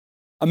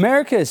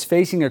America is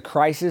facing a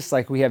crisis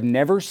like we have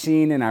never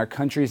seen in our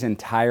country's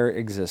entire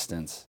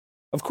existence.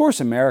 Of course,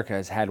 America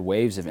has had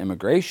waves of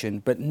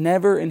immigration, but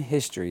never in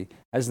history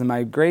has the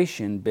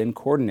migration been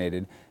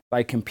coordinated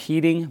by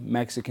competing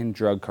Mexican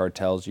drug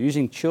cartels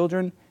using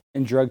children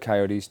and drug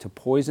coyotes to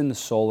poison the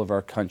soul of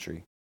our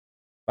country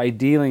by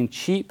dealing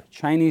cheap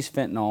Chinese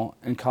fentanyl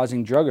and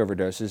causing drug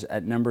overdoses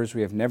at numbers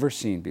we have never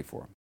seen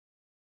before.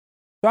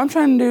 So I'm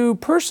trying to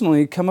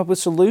personally come up with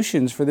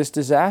solutions for this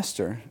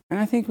disaster, and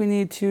I think we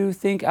need to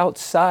think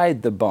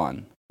outside the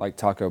bun, like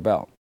Taco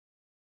Bell.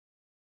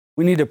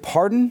 We need to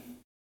pardon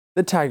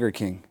the Tiger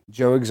King,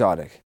 Joe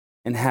Exotic,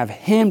 and have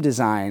him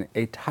design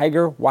a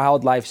tiger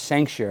wildlife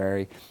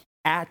sanctuary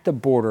at the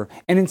border.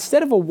 And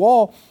instead of a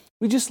wall,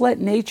 we just let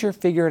nature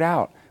figure it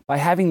out by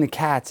having the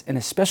cats in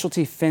a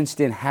specialty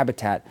fenced-in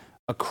habitat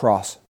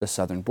across the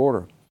southern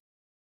border.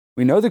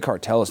 We know the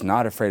cartel is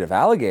not afraid of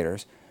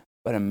alligators,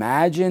 but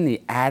imagine the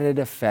added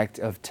effect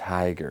of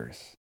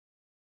tigers.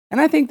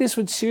 And I think this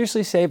would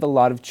seriously save a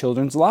lot of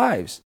children's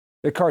lives.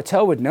 The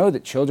cartel would know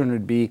that children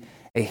would be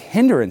a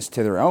hindrance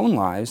to their own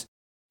lives,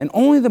 and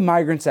only the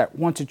migrants that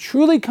want to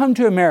truly come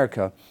to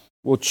America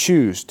will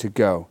choose to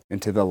go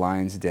into the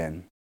lion's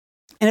den.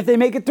 And if they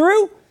make it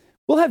through,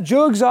 we'll have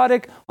Joe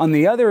Exotic on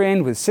the other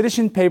end with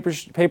citizen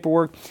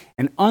paperwork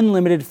and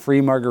unlimited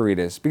free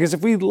margaritas. Because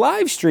if we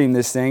live stream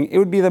this thing, it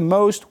would be the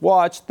most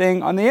watched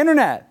thing on the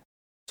internet.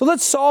 So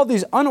let's solve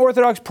these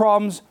unorthodox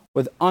problems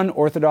with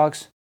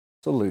unorthodox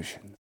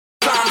solutions.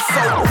 I'm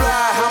so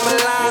fly, I'm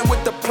aligned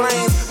with the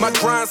planes. My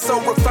grind so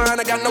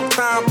refined, I got no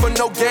time for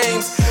no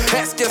games.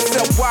 Ask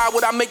yourself why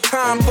would I make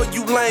time for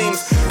you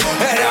lames?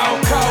 At all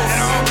costs,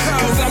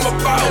 cause I'm a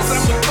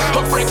boss.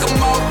 But break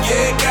them off,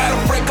 yeah,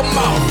 gotta break them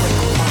off.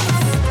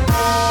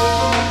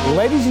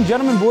 Ladies and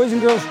gentlemen, boys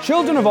and girls,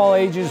 children of all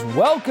ages,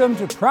 welcome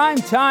to Prime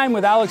Time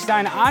with Alex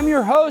Stein. I'm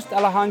your host,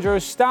 Alejandro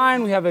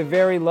Stein. We have a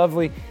very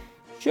lovely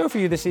show for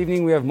you this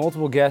evening. We have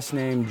multiple guests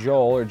named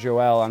Joel or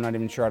Joel. I'm not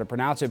even sure how to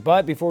pronounce it.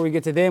 But before we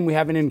get to them, we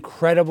have an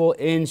incredible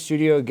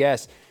in-studio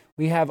guest.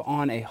 We have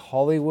on a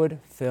Hollywood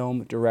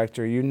film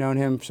director. You've known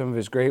him for some of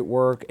his great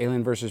work,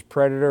 Alien vs.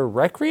 Predator,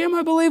 Requiem,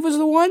 I believe was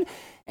the one.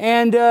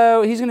 And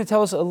he's going to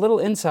tell us a little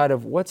insight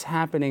of what's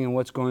happening and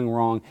what's going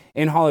wrong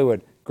in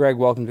Hollywood. Greg,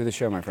 welcome to the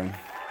show, my friend.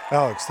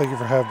 Alex, thank you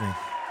for having me.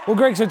 Well,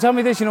 Greg, so tell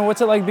me this,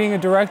 what's it like being a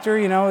director?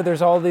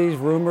 There's all these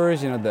rumors,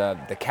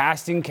 the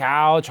casting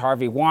couch,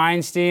 Harvey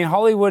Weinstein.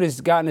 Hollywood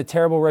has gotten a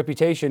terrible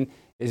reputation.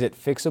 Is it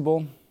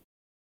fixable?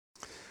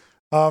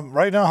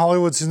 Right now,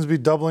 Hollywood seems to be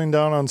doubling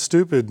down on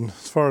stupid,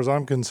 as far as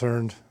I'm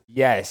concerned.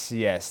 Yes.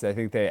 I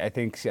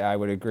think I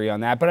would agree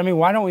on that. But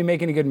why don't we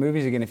make any good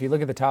movies again? If you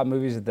look at the top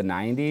movies of the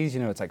 90s,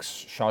 it's like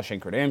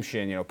Shawshank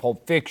Redemption,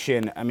 Pulp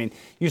Fiction. You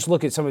just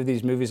look at some of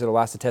these movies that'll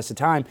last the test of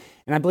time.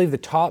 And I believe the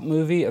top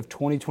movie of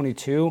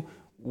 2022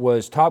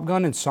 was Top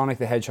Gun and Sonic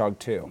the Hedgehog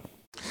 2.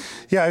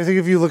 Yeah, I think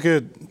if you look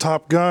at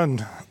Top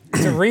Gun...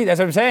 That's what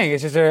I'm saying.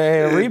 It's just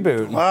a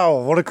reboot.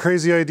 Wow, what a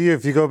crazy idea.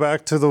 If you go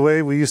back to the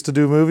way we used to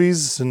do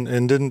movies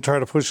and didn't try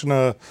to push in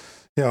a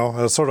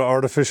sort of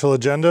artificial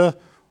agenda,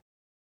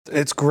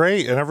 it's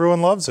great and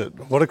everyone loves it.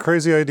 What a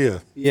crazy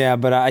idea. Yeah,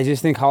 but I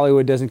just think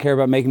Hollywood doesn't care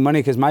about making money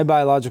because my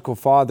biological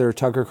father,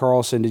 Tucker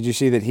Carlson, did you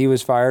see that he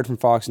was fired from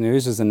Fox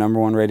News as the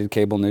 #1 rated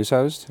cable news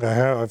host?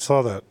 I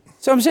saw that.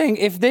 So I'm saying,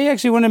 if they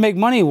actually want to make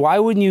money, why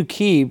wouldn't you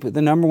keep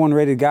the #1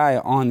 rated guy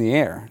on the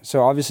air?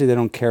 So obviously they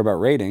don't care about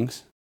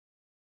ratings.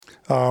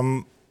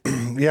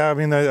 Yeah,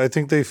 I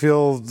think they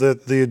feel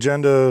that the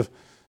agenda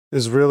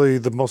is really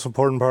the most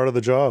important part of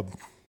the job.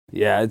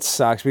 Yeah, it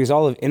sucks because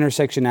all of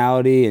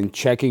intersectionality and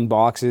checking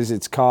boxes,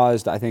 it's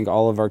caused, I think,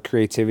 all of our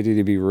creativity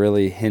to be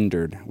really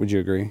hindered. Would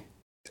you agree?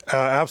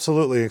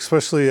 Absolutely,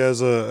 especially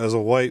as a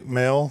white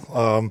male.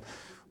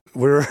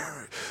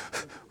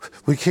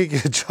 We can't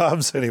get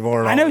jobs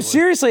anymore in I know, Hollywood.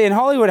 seriously, in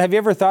Hollywood, have you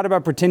ever thought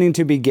about pretending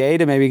to be gay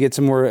to maybe get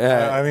some more...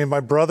 my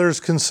brother's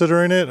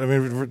considering it.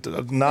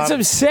 That's what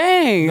I'm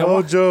saying.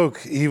 No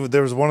joke.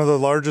 There was one of the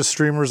largest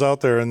streamers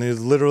out there, and he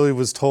literally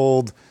was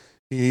told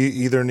he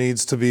either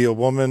needs to be a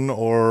woman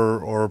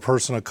or a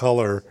person of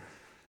color.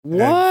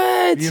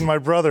 What? And my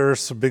brother,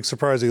 it's a big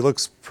surprise. He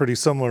looks pretty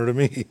similar to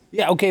me.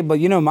 Yeah, okay, but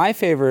my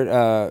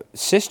favorite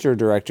sister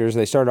directors,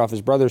 they started off as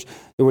brothers.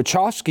 The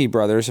Wachowski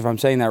brothers, if I'm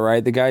saying that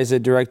right, the guys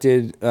that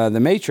directed The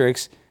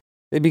Matrix,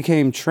 they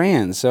became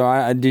trans.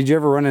 So did you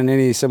ever run in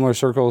any similar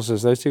circles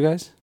as those two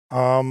guys?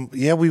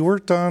 Yeah, we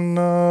worked on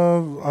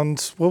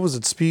what was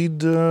it?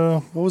 Speed.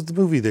 What was the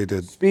movie they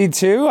did? Speed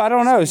 2? I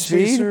don't know.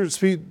 Speed. It was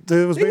they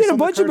did a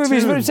bunch of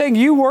movies, but I'm saying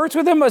you worked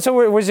with them.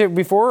 So was it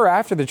before or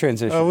after the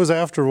transition? It was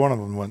after one of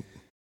them went.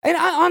 And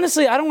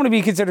honestly, I don't want to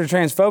be considered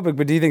transphobic,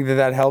 but do you think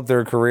that helped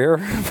their career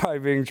by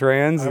being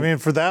trans? I mean,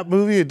 for that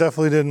movie, it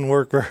definitely didn't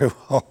work very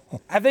well.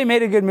 Have they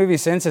made a good movie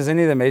since? Has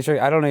any of the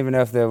Matrix? I don't even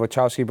know if the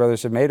Wachowski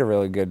brothers have made a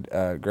really good,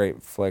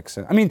 great flicks.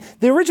 I mean,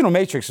 the original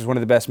Matrix is one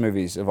of the best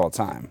movies of all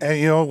time.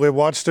 And, we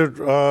watched it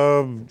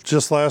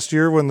just last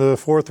year when the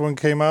fourth one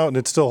came out, and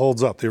it still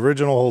holds up. The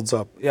original holds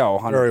up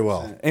very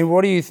well. And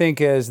what do you think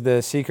is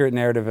the secret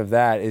narrative of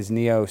that? Is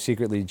Neo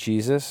secretly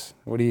Jesus?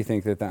 What do you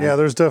think that? Yeah,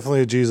 there's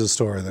definitely a Jesus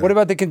story there. What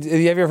about have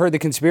you ever heard the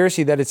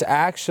conspiracy that it's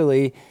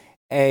actually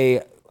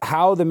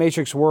how the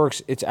Matrix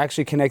works? It's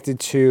actually connected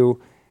to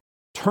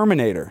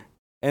Terminator,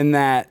 and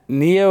that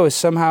Neo is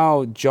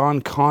somehow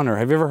John Connor.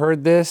 Have you ever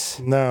heard this?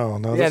 No.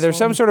 Yeah, there's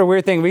some sort of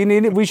weird thing.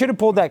 We should have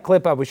pulled that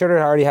clip up. We should have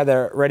already had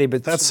that ready.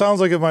 But that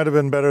sounds like it might have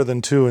been better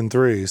than 2 and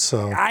 3.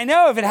 So I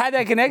know if it had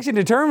that connection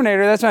to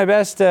Terminator, that's my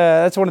best.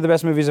 That's one of the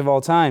best movies of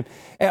all time.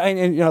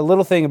 And a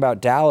little thing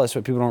about Dallas,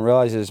 what people don't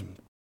realize is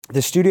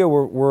the studio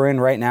we're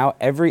in right now.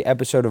 Every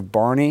episode of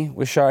Barney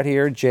was shot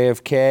here.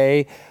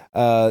 JFK.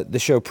 The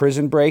show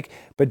Prison Break.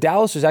 But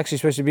Dallas was actually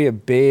supposed to be a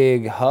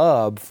big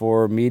hub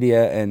for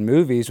media and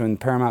movies when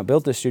Paramount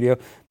built the studio.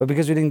 But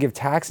because we didn't give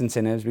tax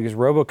incentives, because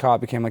RoboCop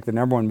became like the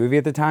 #1 movie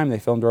at the time, they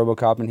filmed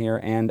RoboCop in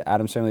here and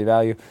Addams Family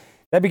Value.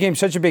 That became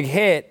such a big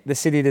hit, the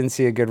city didn't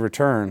see a good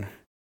return.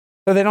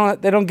 So they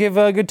don't give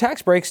good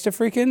tax breaks to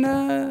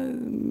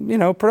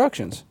freaking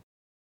productions.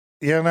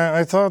 Yeah, and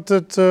I thought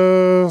that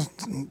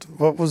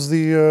what was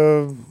the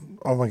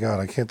oh my God,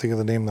 I can't think of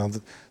the name now.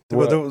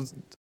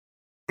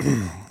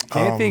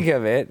 Can't think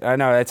of it. I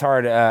know it's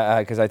hard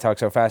because I talk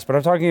so fast. But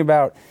I'm talking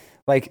about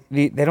like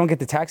they don't get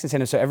the tax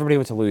incentive, so everybody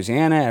went to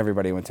Louisiana,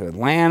 everybody went to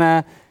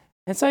Atlanta.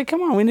 It's like,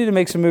 come on, we need to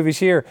make some movies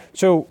here.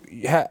 So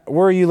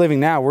where are you living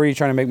now? Where are you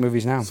trying to make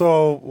movies now?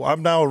 So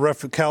I'm now a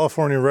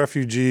California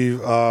refugee.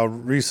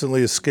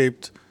 Recently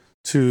escaped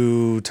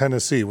to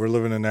Tennessee. We're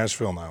living in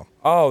Nashville now.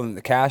 Oh,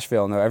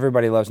 Cashville. No,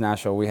 everybody loves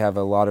Nashville. We have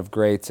a lot of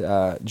great,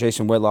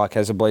 Jason Whitlock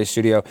has a Blaze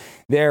studio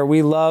there.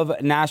 We love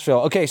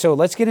Nashville. Okay, so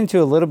let's get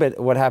into a little bit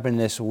what happened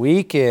this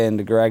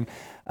weekend, Greg.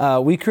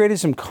 We created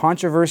some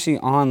controversy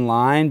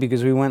online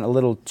because we went a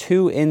little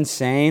too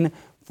insane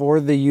for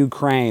the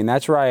Ukraine.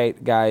 That's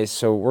right, guys.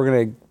 So we're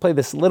going to play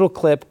this little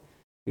clip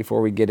before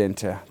we get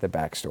into the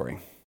backstory.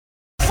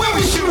 When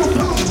we shoot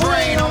Putin's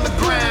brain on the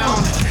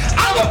ground,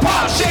 I will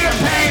pop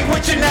champagne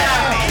with you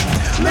now.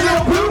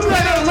 Little Putin,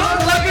 let it look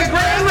like a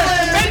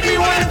gremlin. Make me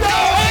want to go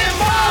and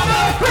bomb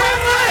the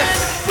Kremlin.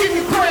 Give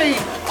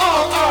Ukraine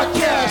all our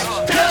cash.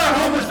 Tell our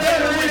homeless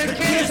veterans to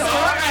kiss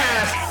our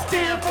ass.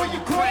 Stand for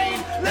Ukraine.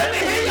 Let me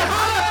hear you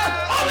holler.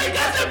 Only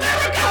does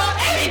America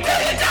 $80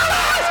 billion.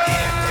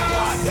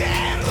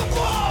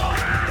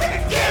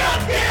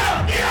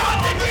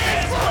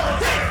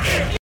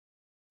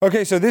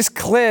 Okay, so this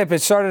clip,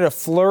 it started a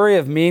flurry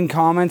of mean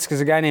comments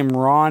because a guy named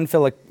Ron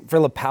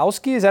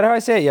Filipowski, is that how I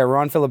say it? Yeah,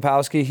 Ron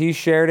Filipowski, he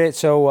shared it.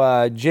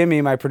 So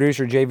Jimmy, my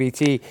producer,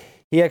 JVT,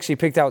 he actually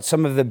picked out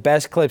some of the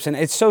best clips, and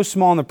it's so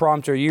small in the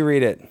prompter. You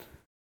read it.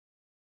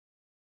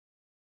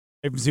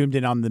 I've zoomed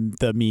in on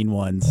the mean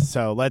ones.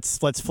 So let's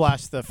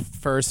flash the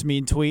first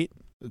mean tweet.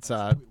 It's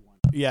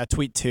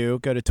tweet 2.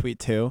 Go to tweet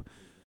 2.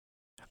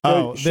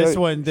 This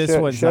one.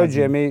 Show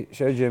Jimmy.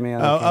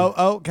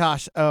 Oh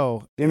gosh.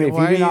 Oh, Jimmy, if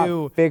you do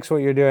not fix what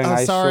you're doing,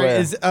 I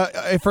swear.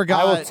 I forgot.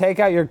 I will take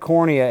out your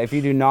cornea if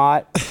you do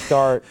not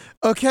start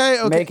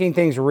making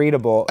things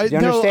readable. Do you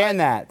understand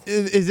that?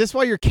 Is this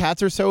why your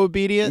cats are so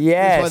obedient?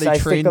 Yes, that's why they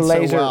stick the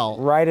laser so well.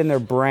 right in their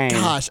brain.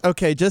 Gosh.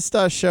 Okay, just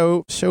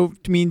show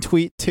mean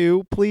tweet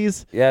 2,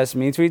 please. Yes,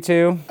 mean tweet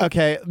 2.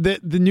 Okay, the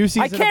new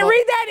season. I can't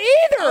read that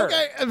either.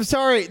 Okay, I'm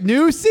sorry.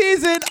 New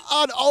season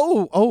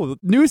on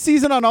new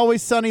season on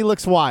Always Sunny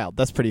looks wild.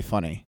 That's pretty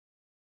funny.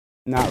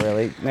 Not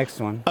really. Next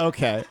one.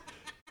 Okay.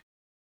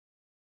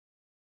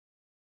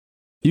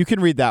 You can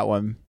read that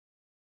one.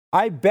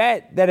 I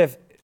bet that if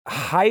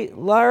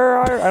Hitler,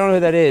 I don't know who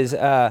that is,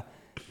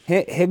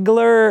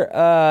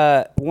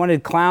 Higler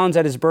wanted clowns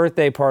at his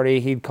birthday party,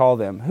 he'd call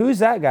them. Who's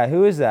that guy?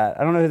 Who is that?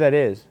 I don't know who that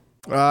is.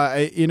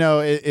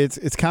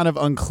 It's kind of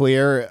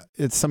unclear.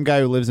 It's some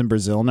guy who lives in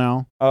Brazil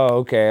now. Oh,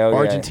 okay.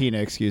 Argentina,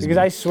 excuse me. Because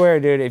I swear,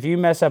 dude, if you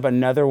mess up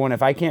another one,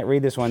 if I can't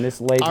read this one,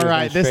 this laser. All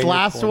right, this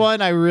last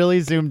one I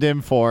really zoomed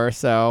in for.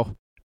 So.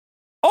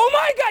 Oh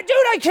my God, dude!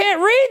 I can't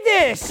read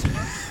this.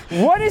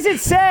 What does it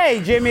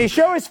say, Jimmy?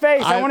 Show his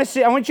face. I want to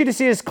see. I want you to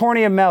see his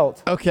cornea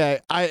melt. Okay.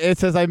 It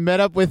says I met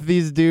up with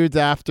these dudes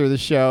after the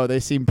show. They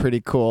seemed pretty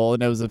cool,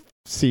 and it was a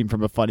scene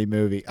from a funny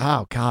movie.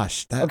 Oh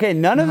gosh. Okay,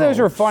 none of those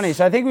were funny.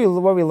 So I think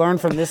what we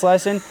learned from this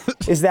lesson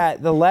is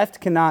that the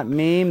left cannot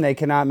meme. They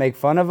cannot make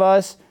fun of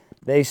us.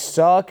 They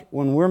suck.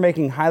 When we're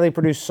making highly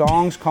produced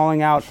songs,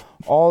 calling out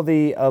all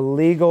the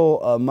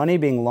illegal money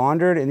being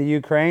laundered in the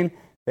Ukraine,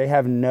 they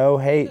have no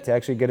hate to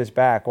actually get us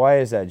back. Why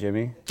is that,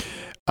 Jimmy?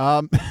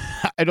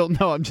 I don't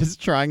know. I'm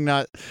just trying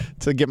not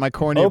to get my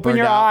cornea Open burned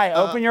your out. eye.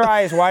 Open your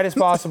eye as wide as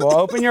possible.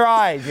 Open your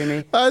eye,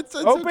 Jimmy. It's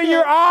Open okay.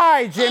 your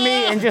eye,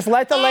 Jimmy, and just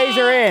let the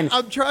laser in.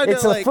 I'm trying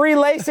It's to a free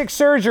LASIK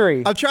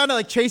surgery. I'm trying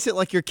to chase it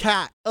like your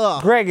cat.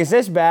 Ugh. Greg, is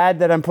this bad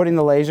that I'm putting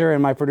the laser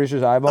in my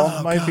producer's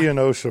eyeball? Might be an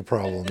OSHA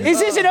problem. Is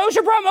this an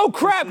OSHA problem? Oh,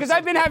 crap, because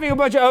I've been having a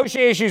bunch of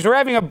OSHA issues. We're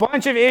having a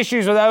bunch of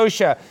issues with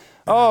OSHA.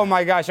 Oh,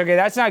 my gosh. Okay,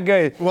 that's not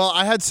good. Well,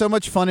 I had so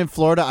much fun in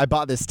Florida. I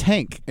bought this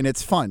tank, and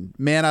it's fun.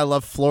 Man, I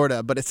love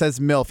Florida, but it says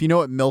MILF. You know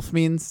what MILF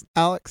means,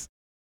 Alex?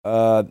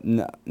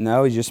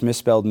 No, you just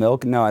misspelled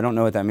milk. No, I don't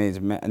know what that means.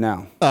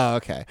 No. Oh,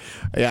 okay.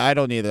 Yeah, I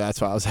don't either. That's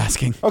why I was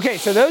asking. Okay,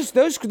 so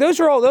those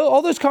were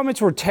all those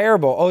comments were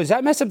terrible. Oh, does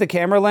that mess up the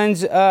camera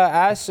lens?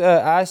 Ask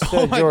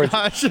Oh my George.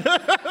 gosh.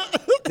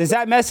 Does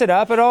that mess it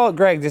up at all,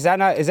 Greg? Is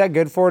that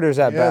good for it or is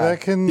that Yeah, bad?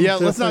 that can. Yeah,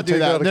 let's not do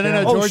definitely that. take No,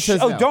 out a no, camera. George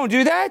says no. don't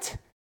do that.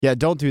 Yeah,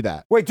 don't do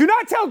that. Wait, do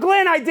not tell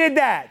Glenn I did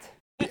that.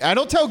 I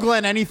don't tell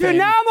Glenn anything. Dude,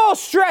 now I'm all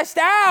stressed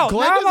out.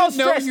 Glenn now I'm all doesn't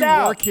know stressed you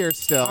out. work here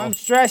still. I'm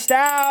stressed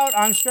out.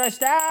 I'm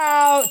stressed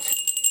out.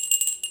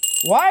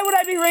 Why would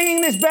I be ringing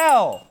this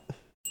bell?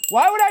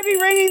 Why would I be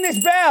ringing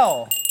this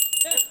bell?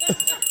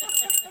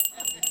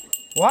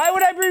 Why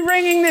would I be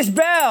ringing this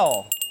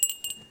bell?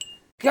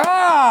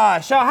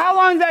 Gosh, so how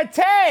long did that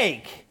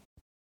take?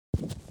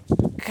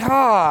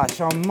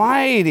 Gosh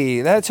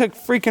almighty, that took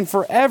freaking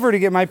forever to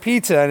get my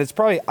pizza, and it's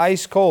probably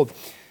ice cold.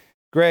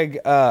 Greg,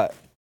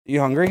 you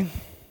hungry?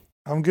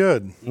 I'm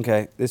good.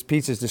 Okay, this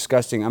pizza is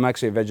disgusting. I'm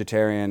actually a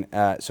vegetarian,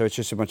 so it's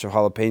just a bunch of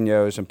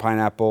jalapenos and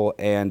pineapple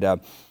and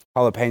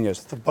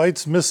jalapenos. The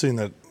bite's missing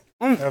that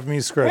have me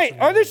scratching.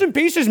 Wait, are there some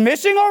pieces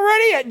missing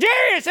already?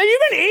 Darius, have you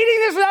been eating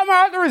this without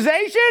my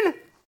authorization?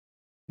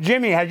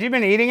 Jimmy, have you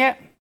been eating it?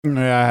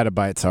 Yeah, I had a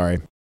bite.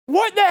 Sorry.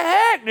 What the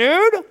heck,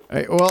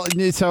 dude? Well,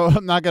 so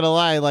I'm not gonna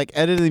lie.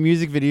 Editing the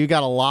music video, you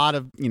got a lot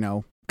of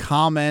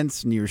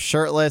comments, and you're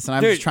shirtless, and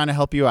I'm Dude. just trying to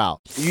help you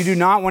out. You do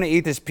not want to eat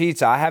this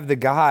pizza. I have the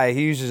guy,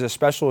 he uses a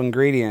special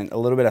ingredient, a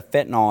little bit of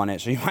fentanyl in it,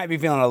 so you might be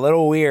feeling a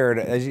little weird.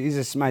 He's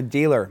just my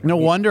dealer. No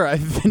wonder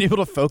I've been able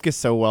to focus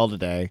so well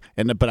today,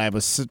 but I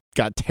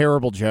got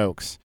terrible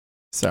jokes.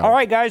 So All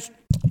right, guys,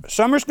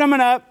 summer's coming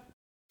up.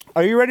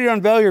 Are you ready to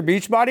unveil your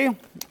beach body?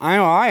 I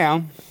know I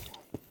am.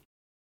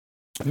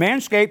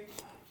 Manscaped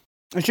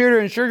is here to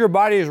ensure your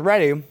body is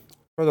ready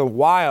for the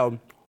wild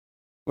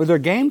with their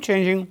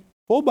game-changing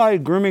full-body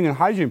grooming and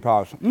hygiene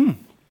products.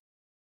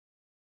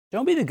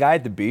 Don't be the guy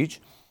at the beach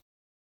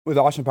with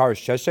Austin Powers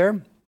chest hair.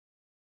 And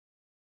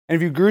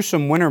if you grew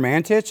some winter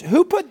man tits,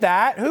 who put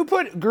that? Who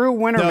grew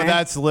winter no, man?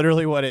 that's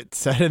literally what it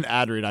said in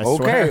ad read. I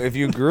Okay, swear. if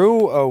you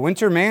grew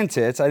winter man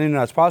tits, I didn't know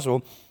that's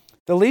possible.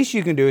 The least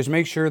you can do is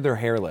make sure they're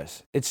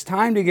hairless. It's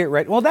time to get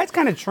ready. Well, that's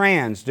kind of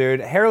trans, dude.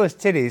 Hairless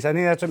titties. I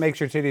think that's what makes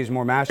your titties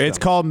more masculine. It's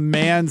called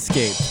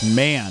Manscaped.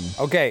 Man.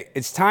 Okay,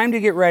 it's time to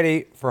get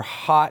ready for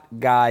hot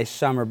guy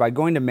summer by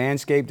going to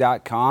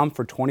manscaped.com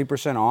for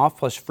 20% off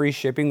plus free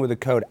shipping with the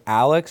code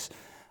ALEX.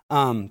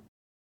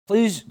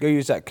 Please go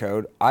use that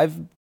code. I've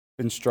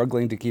been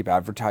struggling to keep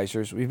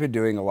advertisers. We've been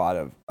doing a lot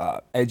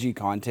of edgy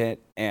content,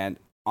 and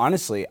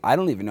honestly, I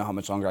don't even know how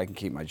much longer I can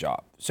keep my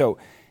job. So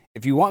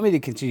if you want me to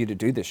continue to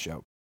do this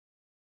show,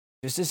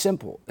 just as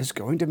simple as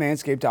going to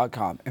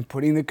manscaped.com and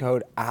putting the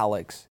code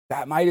ALEX.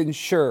 That might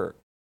ensure,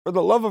 for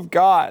the love of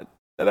God,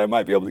 that I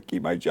might be able to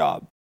keep my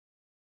job.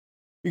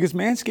 Because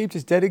Manscaped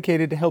is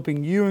dedicated to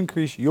helping you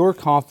increase your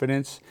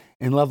confidence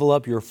and level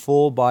up your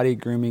full body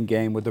grooming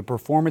game with the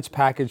Performance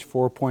Package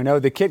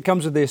 4.0. The kit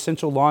comes with the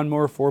Essential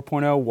Lawnmower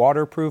 4.0,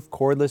 waterproof,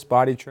 cordless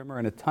body trimmer,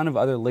 and a ton of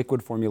other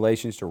liquid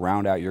formulations to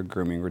round out your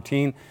grooming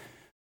routine.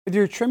 Whether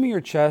you're trimming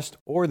your chest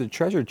or the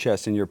treasure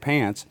chest in your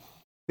pants,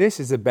 this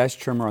is the best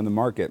trimmer on the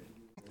market.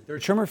 Their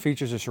trimmer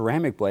features a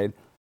ceramic blade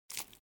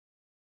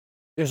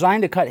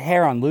designed to cut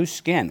hair on loose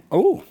skin.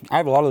 Oh, I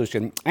have a lot of loose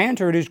skin. And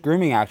to reduce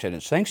grooming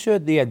accidents. Thanks to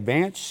the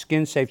advanced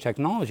skin-safe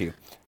technology,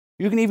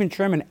 you can even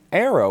trim an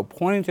arrow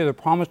pointing to the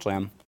promised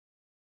land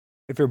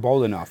if you're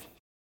bold enough.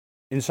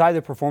 Inside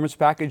the Performance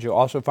Package, you'll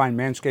also find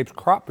Manscaped's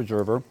Crop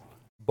Preserver,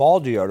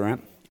 Ball Deodorant,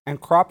 and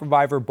Crop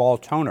Reviver Ball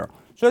Toner.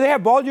 So they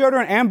have ball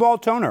deodorant and ball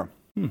toner.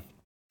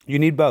 You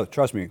need both.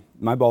 Trust me,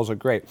 my balls look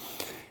great.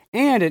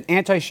 And an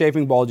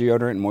anti-chafing ball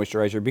deodorant and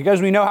moisturizer,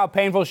 because we know how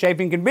painful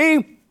chafing can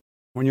be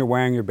when you're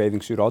wearing your bathing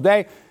suit all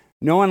day.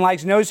 No one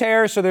likes nose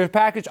hair, so their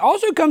package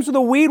also comes with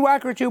a Weed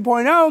Whacker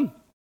 2.0.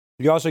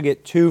 You also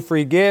get 2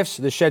 free gifts,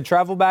 the Shed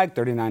Travel Bag,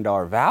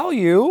 $39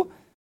 value,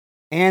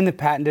 and the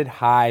patented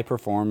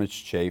high-performance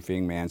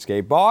chafing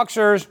Manscaped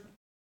Boxers.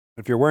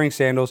 If you're wearing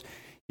sandals,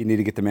 you need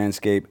to get the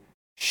Manscaped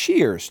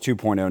Shears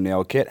 2.0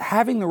 nail kit.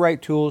 Having the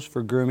right tools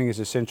for grooming is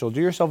essential.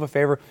 Do yourself a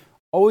favor.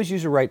 Always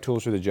use the right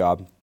tools for the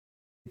job.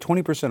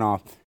 20%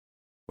 off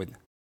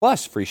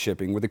plus free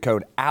shipping with the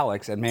code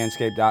ALEX at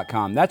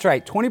manscaped.com. That's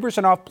right,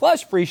 20% off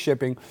plus free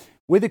shipping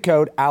with the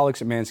code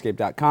ALEX at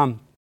manscaped.com.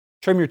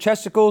 Trim your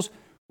chesticles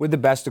with the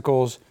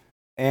besticles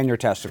and your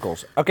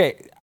testicles.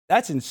 Okay,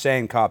 that's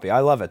insane copy. I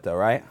love it though,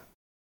 right?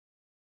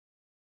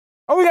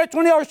 Oh, we got a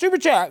 $20 super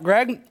chat,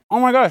 Greg. Oh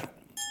my gosh.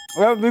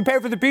 Well, we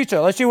paid for the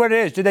pizza. Let's see what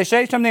it is. Did they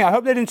say something? I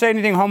hope they didn't say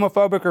anything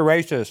homophobic or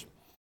racist.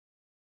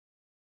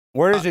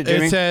 Where is it,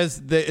 Jimmy?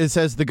 It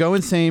says the Go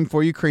Insane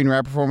for Ukraine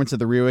rap performance at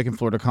the Reawaken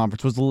Florida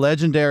conference was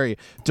legendary.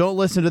 Don't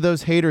listen to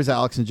those haters,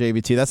 Alex and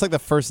JVT. That's like the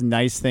first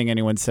nice thing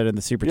anyone said in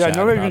the super chat. Yeah,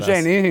 nobody's been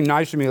saying anything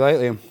nice to me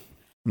lately.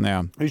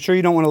 Yeah. Are you sure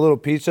you don't want a little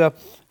pizza?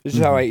 This is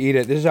how I eat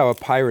it. This is how a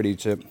pirate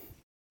eats it.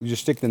 You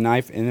just stick the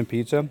knife in the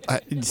pizza.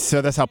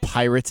 So that's how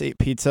pirates ate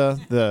pizza?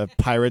 The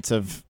pirates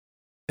of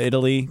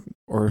Italy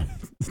or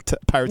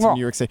pirates of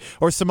New York City?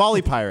 Or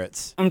Somali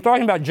pirates? I'm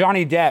talking about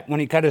Johnny Depp when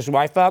he cut his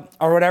wife up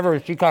or whatever.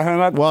 She cut him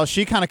up. Well,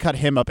 she kind of cut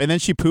him up, and then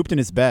she pooped in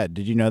his bed.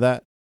 Did you know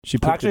that? She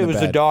pooped Actually, in the it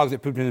was bed. the dog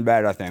that pooped in the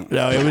bed, I think.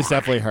 No, it was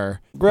definitely her.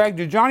 Greg,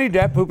 did Johnny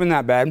Depp poop in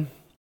that bed?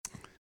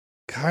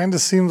 Kind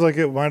of seems like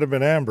it might have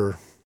been Amber.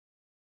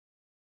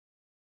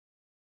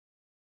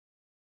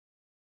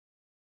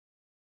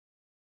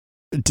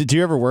 Did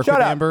you ever work Shut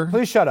with up. Amber?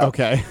 Please shut up.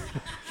 Okay.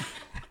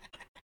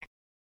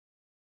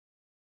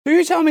 So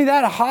you're telling me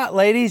that a hot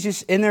lady's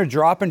just in there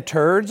dropping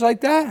turds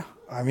like that?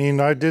 I mean,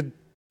 I did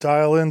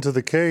dial into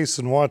the case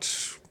and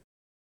watch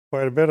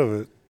quite a bit of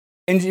it.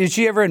 And did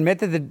she ever admit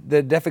that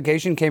the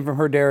defecation came from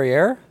her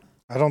derriere?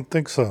 I don't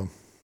think so.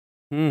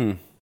 Jimmy,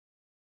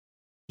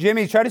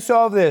 try to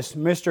solve this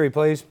mystery,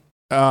 please.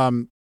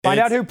 Find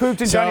out who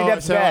pooped in Johnny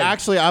Depp's bed.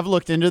 Actually, I've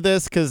looked into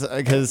this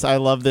because I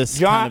love this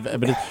kind of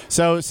evidence.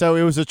 So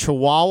it was a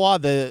Chihuahua.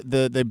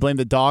 They blamed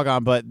the dog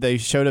on, but they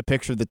showed a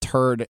picture of the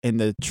turd in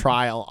the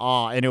trial.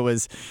 And it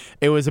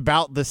was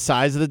about the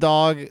size of the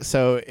dog.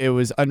 So it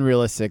was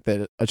unrealistic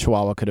that a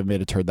Chihuahua could have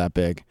made a turd that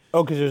big.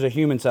 Oh, because there's a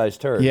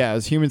human-sized turd. Yeah, it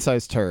was a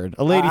human-sized turd.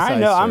 A lady-sized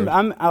turd. I know.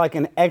 I'm like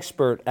an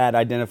expert at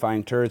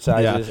identifying turd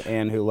sizes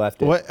and who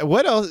left it.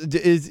 What else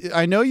is?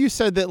 I know you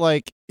said that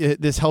like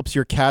this helps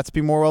your cats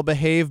be more well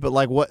behaved, but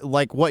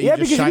what? Yeah,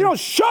 because if you don't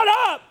shut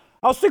up,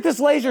 I'll stick this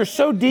laser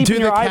so deep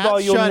in your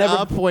eyeball you'll never. Do the cats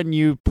shut up when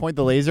you point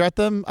the laser at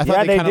them? I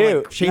thought they do.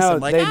 Like chase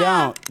them like, they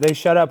don't. They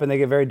shut up and they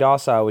get very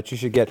docile, which you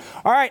should get.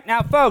 All right,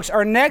 now, folks,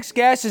 our next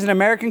guest is an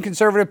American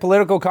conservative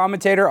political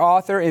commentator,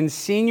 author, and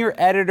senior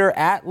editor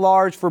at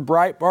large for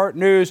Breitbart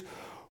News.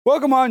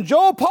 Welcome on,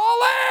 Joel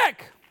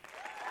Pollack.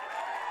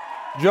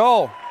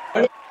 Joel.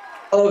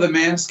 Oh, the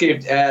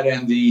Manscaped ad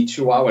and the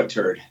Chihuahua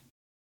turd.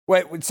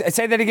 Wait,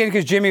 say that again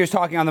because Jimmy was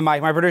talking on the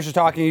mic. My producer's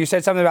talking. You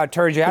said something about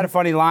turds. You had a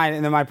funny line,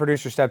 and then my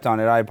producer stepped on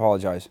it. I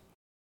apologize.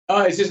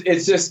 Oh, it's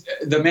just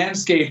the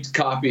Manscaped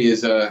copy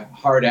is a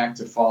hard act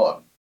to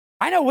follow.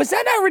 I know. Was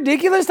that not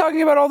ridiculous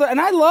talking about all that?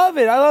 And I love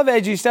it. I love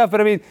edgy stuff.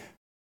 But I mean,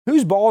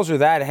 whose balls are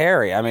that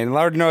hairy? I mean,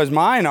 Lord knows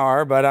mine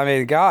are. But I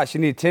mean, gosh,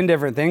 you need 10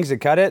 different things to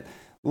cut it.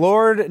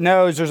 Lord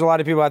knows there's a lot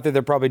of people out there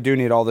that probably do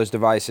need all those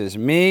devices.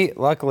 Me,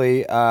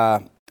 luckily,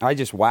 I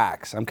just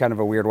wax. I'm kind of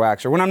a weird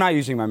waxer when I'm not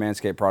using my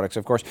Manscaped products,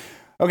 of course.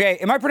 Okay,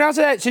 am I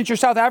pronouncing that, since you're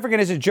South African,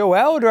 is it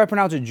Joel or do I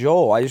pronounce it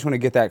Joel? I just want to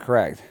get that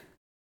correct.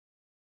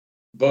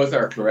 Both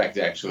are correct,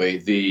 actually.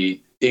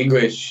 The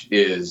English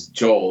is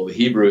Joel, the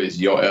Hebrew is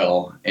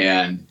Yoel,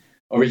 and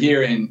over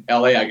here in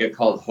LA, I get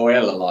called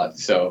Joel a lot.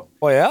 So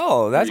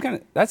Joel,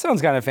 that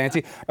sounds kind of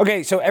fancy.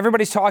 Okay, so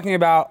everybody's talking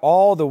about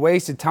all the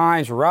wasted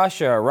times,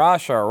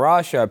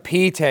 Russia,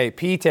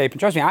 P-tape. And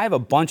trust me, I have a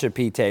bunch of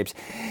P-tapes.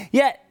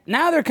 Yet,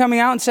 now they're coming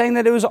out and saying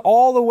that it was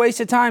all a waste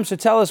of time. So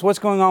tell us what's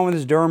going on with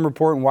this Durham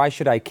report and why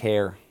should I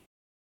care?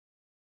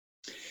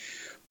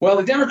 Well,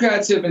 the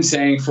Democrats have been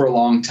saying for a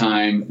long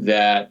time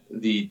that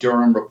the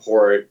Durham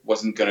report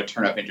wasn't going to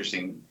turn up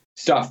interesting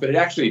stuff, but it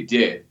actually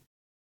did.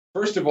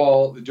 First of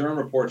all, the Durham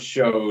report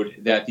showed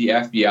that the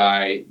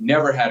FBI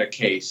never had a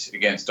case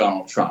against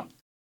Donald Trump.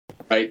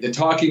 Right? The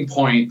talking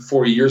point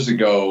 4 years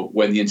ago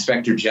when the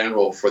Inspector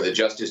General for the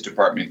Justice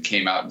Department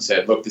came out and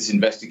said, look, this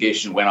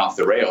investigation went off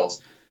the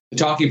rails. The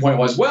talking point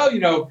was, well,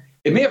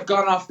 it may have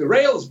gone off the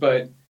rails,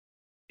 but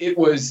it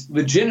was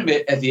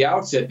legitimate at the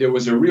outset. There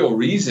was a real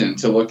reason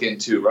to look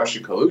into Russia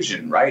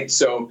collusion, right?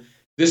 So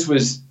this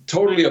was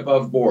totally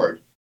above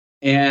board.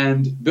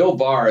 And Bill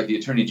Barr, the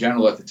Attorney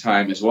General at the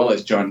time, as well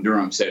as John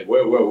Durham, said,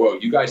 whoa,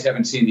 you guys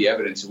haven't seen the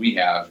evidence we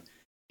have.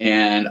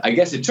 And I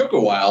guess it took a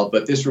while,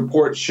 but this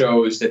report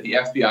shows that the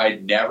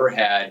FBI never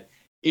had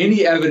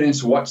any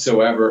evidence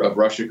whatsoever of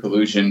Russia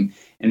collusion.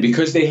 And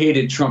because they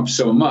hated Trump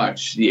so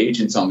much, the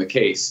agents on the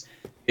case,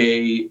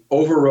 they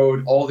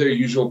overrode all their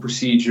usual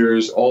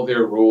procedures, all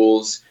their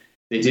rules.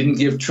 They didn't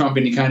give Trump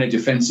any kind of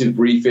defensive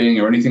briefing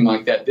or anything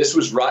like that. This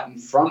was rotten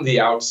from the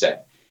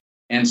outset.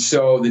 And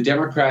so the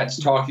Democrats'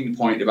 talking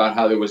point about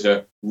how there was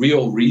a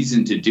real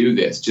reason to do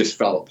this just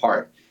fell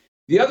apart.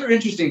 The other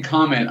interesting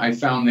comment I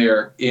found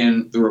there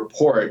in the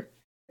report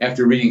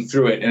after reading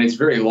through it, and it's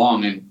very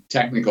long and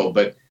technical,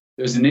 but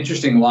there's an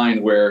interesting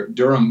line where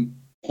Durham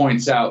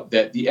points out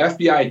that the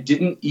FBI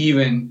didn't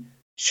even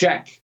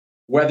check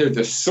whether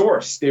the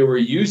source they were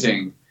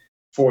using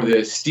for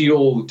the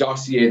Steele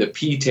dossier, the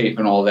P-tape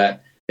and all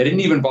that, they didn't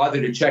even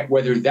bother to check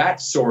whether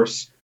that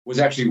source was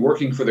actually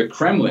working for the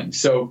Kremlin.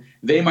 So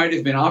they might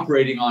have been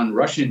operating on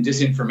Russian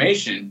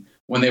disinformation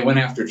when they went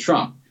after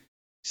Trump.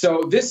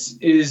 So this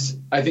is,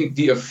 I think,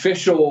 the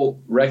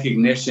official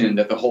recognition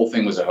that the whole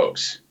thing was a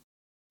hoax.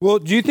 Well,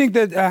 do you think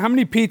that how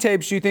many P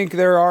tapes do you think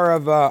there are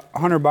of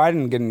Hunter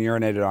Biden getting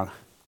urinated on?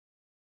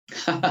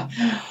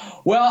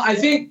 Well, I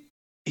think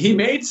he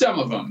made some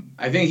of them.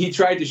 I think he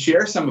tried to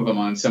share some of them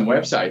on some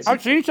websites.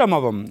 I've seen some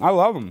of them. I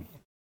love them.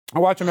 I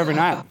watch them every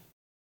night.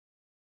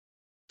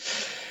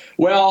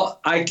 Well,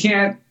 I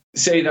can't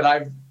say that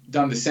I've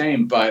done the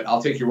same, but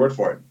I'll take your word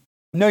for it.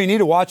 No, you need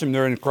to watch them.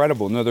 They're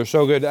incredible. No, they're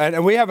so good.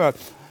 And we have a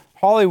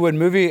Hollywood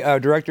movie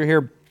director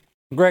here.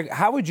 Greg,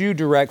 how would you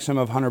direct some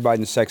of Hunter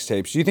Biden's sex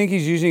tapes? Do you think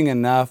he's using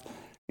enough,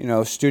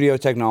 studio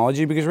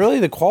technology? Because really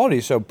the quality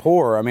is so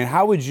poor. I mean,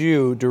 how would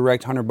you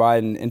direct Hunter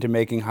Biden into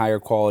making higher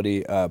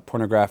quality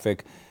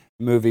pornographic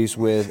movies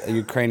with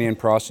Ukrainian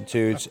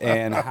prostitutes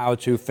and how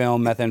to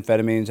film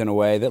methamphetamines in a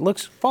way that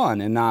looks fun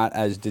and not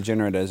as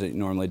degenerate as it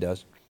normally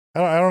does?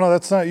 I don't know.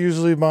 That's not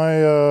usually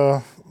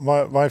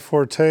my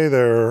forte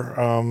there.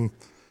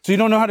 So you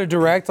don't know how to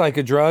direct like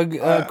a drug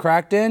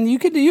cracked in?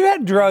 You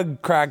had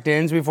drug cracked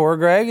ins before,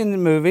 Greg, in the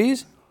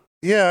movies.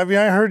 Yeah, I mean,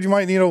 I heard you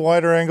might need a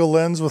wider angle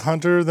lens with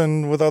Hunter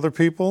than with other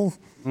people.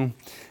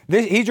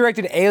 He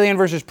directed Alien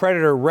vs.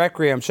 Predator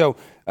Requiem. So,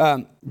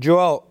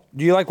 Joel,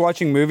 do you like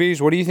watching movies?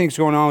 What do you think's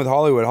going on with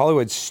Hollywood?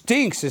 Hollywood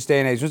stinks this day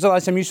and age. When's the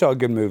last time you saw a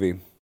good movie?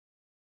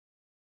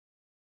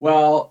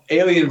 Well,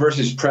 Alien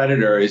versus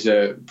Predator is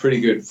a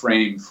pretty good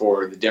frame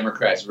for the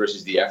Democrats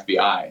versus the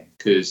FBI,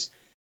 because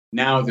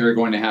now they're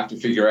going to have to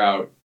figure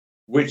out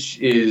which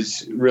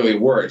is really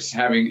worse,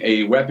 having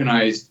a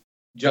weaponized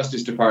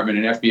Justice Department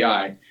and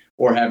FBI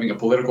or having a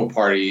political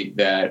party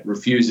that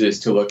refuses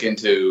to look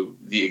into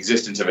the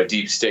existence of a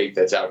deep state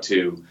that's out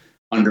to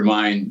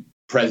undermine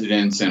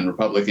presidents and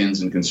Republicans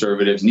and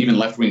conservatives and even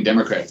left-wing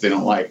Democrats they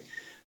don't like.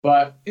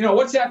 But,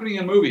 what's happening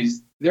in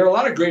movies? There are a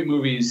lot of great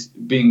movies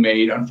being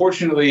made.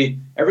 Unfortunately,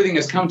 everything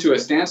has come to a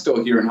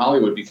standstill here in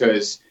Hollywood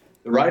because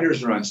the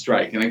writers are on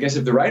strike. And I guess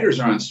if the writers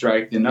are on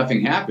strike, then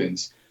nothing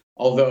happens.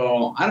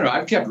 Although, I don't know,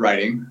 I've kept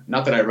writing.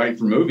 Not that I write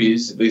for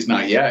movies, at least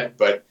not yet,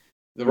 but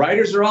the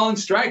writers are all on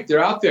strike.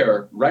 They're out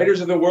there.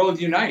 Writers of the world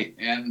unite.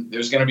 And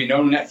there's going to be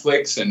no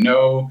Netflix and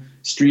no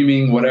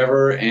streaming,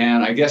 whatever.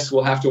 And I guess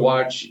we'll have to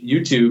watch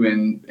YouTube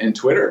and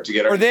Twitter to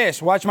get our... Or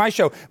this, watch my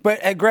show.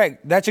 But, Greg,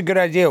 that's a good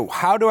idea.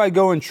 How do I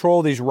go and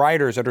troll these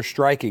writers that are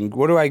striking?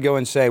 What do I go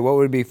and say? What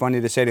would be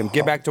funny to say to them?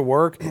 Get back to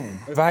work?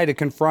 If I had to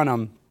confront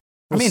them...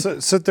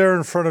 sit there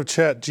in front of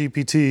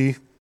ChatGPT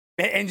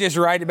and just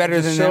write it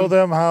better than show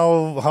them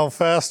how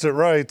fast it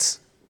writes.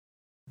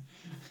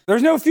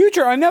 There's no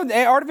future. I know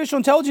artificial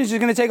intelligence is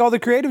going to take all the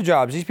creative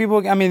jobs. These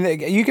people, I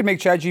mean, you can make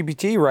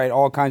ChatGPT write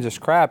all kinds of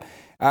crap.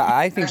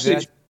 I think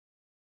actually,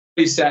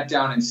 he sat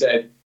down and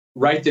said,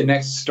 write the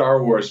next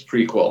Star Wars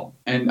prequel.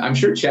 And I'm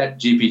sure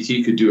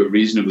ChatGPT could do a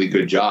reasonably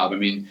good job. I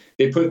mean,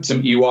 they put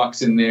some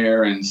Ewoks in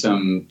there and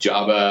some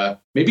Jabba.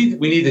 Maybe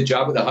we need the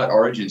Jabba the Hutt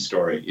origin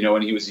story,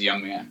 when he was a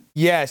young man.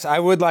 Yes, I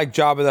would like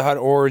Jabba the Hutt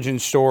origin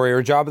story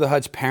or Jabba the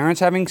Hutt's parents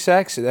having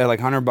sex, like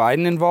Hunter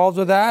Biden involved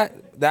with that.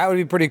 That would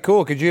be pretty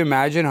cool. Could you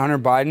imagine Hunter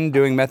Biden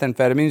doing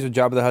methamphetamines with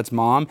Jabba the Hutt's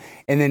mom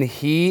and then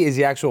he is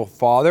the actual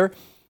father?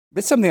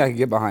 That's something I could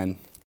get behind.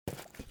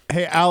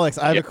 Hey, Alex,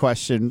 I have a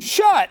question.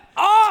 Shut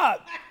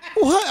up!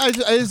 What?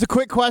 It's a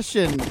quick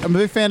question. I'm a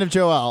big fan of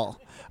Joel.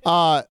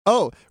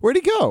 Where'd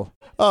he go?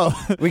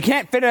 Oh, we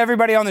can't fit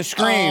everybody on the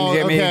screen,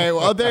 Jimmy. Okay,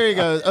 well, there you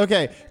go.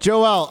 Okay,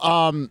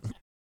 Joel.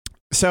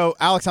 So,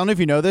 Alex, I don't know if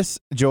you know this.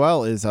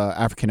 Joel is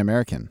African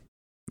American,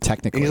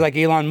 technically. He's like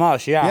Elon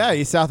Musk, yeah. Yeah,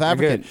 he's South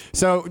African.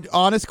 So,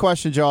 honest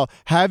question, Joel.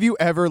 Have you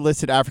ever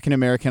listed African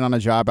American on a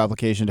job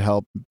application to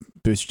help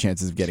boost your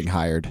chances of getting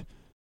hired?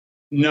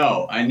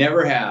 No, I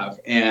never have.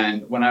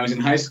 And when I was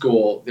in high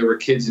school, there were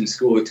kids in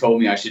school who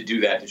told me I should do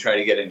that to try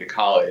to get into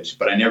college,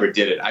 but I never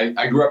did it.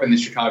 I grew up in the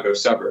Chicago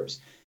suburbs.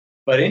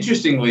 But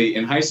interestingly,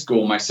 in high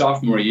school, my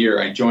sophomore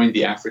year, I joined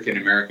the African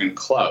American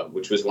Club,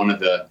 which was one of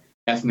the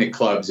ethnic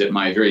clubs at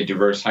my very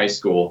diverse high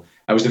school.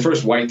 I was the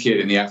first white kid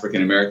in the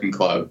African American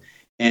Club.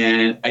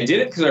 And I did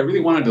it because I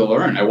really wanted to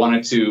learn. I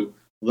wanted to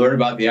learn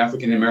about the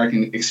African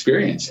American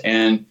experience.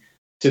 And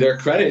to their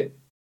credit,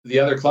 the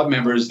other club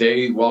members,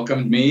 they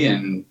welcomed me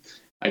and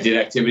I did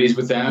activities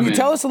with them. Can you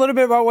tell us a little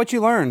bit about what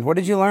you learned? What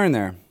did you learn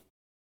there?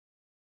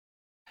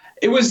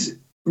 It was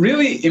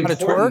really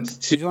important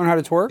Did you learn how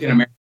to twerk? In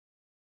America,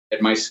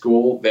 at my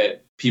school,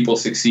 that people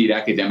succeed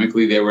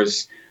academically. There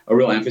was a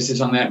real emphasis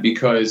on that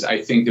because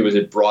I think there was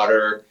a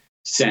broader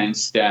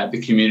sense that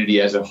the community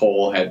as a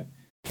whole had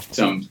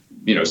some,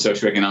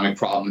 socioeconomic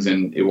problems,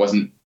 and it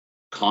wasn't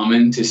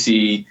common to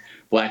see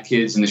Black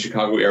kids in the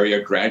Chicago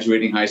area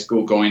graduating high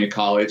school, going to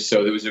college.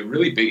 So there was a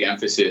really big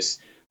emphasis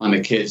on the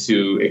kids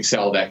who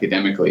excelled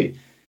academically.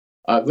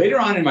 Later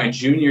on in my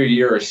junior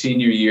year or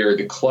senior year,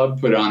 the club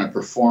put on a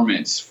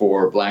performance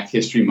for Black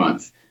History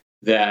Month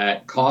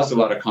that caused a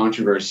lot of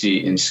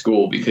controversy in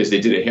school because they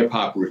did a hip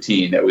hop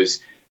routine that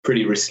was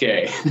pretty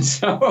risque.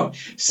 so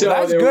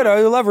that's good.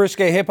 I love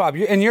risque hip hop.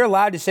 And you're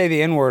allowed to say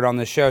the N-word on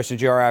this show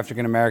since you are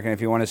African American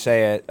if you want to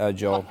say it,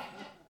 Joel.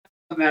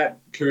 On that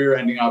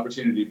career-ending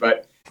opportunity,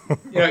 but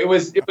it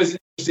was an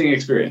interesting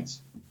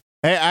experience.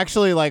 Hey,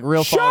 actually, like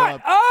real Shut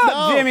follow-up.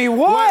 up, Jimmy.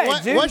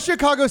 What, dude? What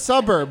Chicago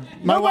suburb?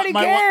 Nobody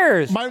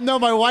cares. My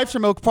wife's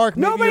from Oak Park.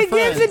 Maybe Nobody you're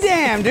friends. gives a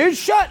damn, dude.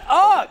 Shut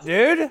up,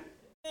 dude.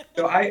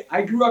 So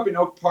I grew up in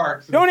Oak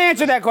Park. Don't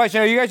answer that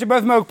question. You guys are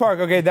both from Oak Park.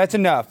 Okay, that's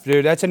enough,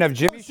 dude. That's enough.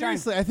 Jimmy's trying.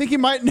 Seriously, I think you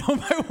might know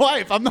my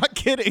wife. I'm not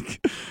kidding.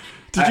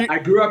 I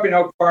grew up in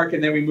Oak Park,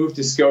 and then we moved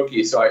to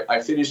Skokie, so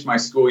I finished my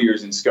school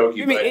years in Skokie.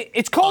 Jimmy,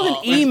 it's called an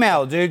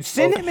email, dude.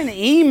 Send him an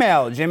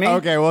email, Jimmy.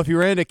 Okay, well, if you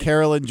ran into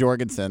Carolyn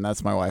Jorgensen,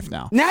 that's my wife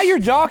now. Now you're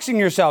doxing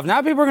yourself.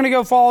 Now people are going to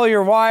go follow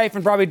your wife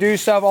and probably do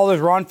stuff, all those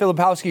Ron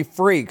Filipowski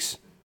freaks.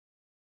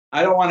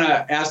 I don't want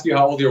to ask you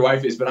how old your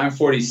wife is, but I'm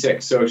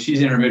 46, so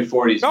she's in her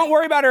mid-40s. Don't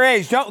worry about her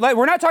age.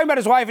 We're not talking about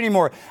his wife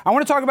anymore. I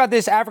want to talk about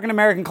this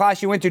African-American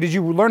class you went to. Did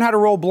you learn how to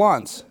roll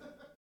blunts?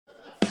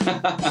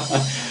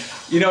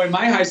 You know, in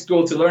my high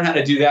school, to learn how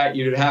to do that,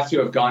 you'd have to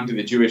have gone to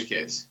the Jewish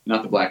kids,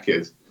 not the black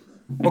kids.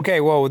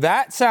 Okay, well,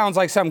 that sounds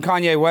like something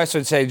Kanye West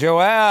would say.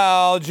 Joel,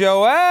 I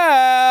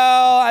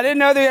didn't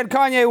know they had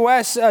Kanye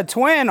West's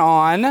twin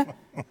on.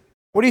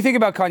 What do you think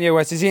about Kanye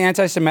West? Is he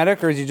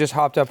anti-Semitic, or is he just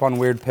hopped up on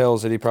weird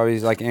pills that he probably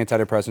is like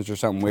antidepressants or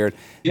something weird?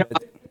 You know,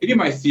 I'll give you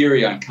my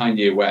theory on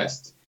Kanye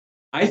West.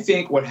 I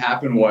think what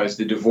happened was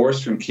the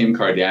divorce from Kim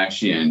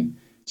Kardashian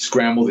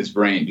scrambled his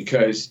brain,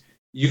 because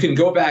you can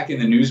go back in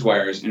the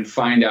newswires and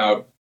find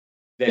out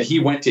that he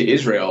went to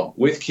Israel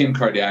with Kim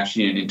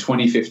Kardashian in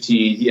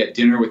 2015. He had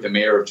dinner with the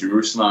mayor of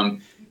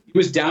Jerusalem. He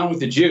was down with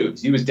the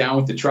Jews. He was down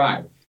with the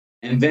tribe.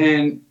 And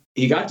then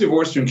he got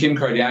divorced from Kim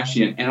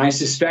Kardashian, and I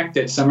suspect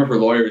that some of her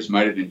lawyers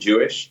might have been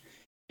Jewish.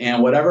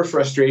 And whatever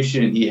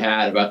frustration he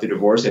had about the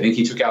divorce, I think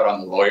he took out on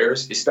the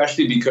lawyers,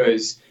 especially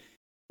because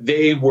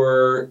they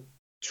were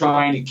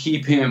trying to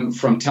keep him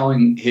from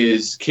telling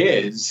his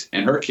kids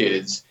and her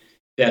kids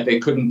that they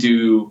couldn't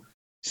do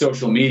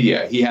social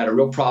media. He had a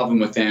real problem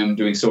with them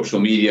doing social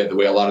media the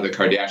way a lot of the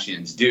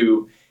Kardashians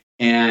do.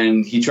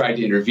 And he tried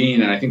to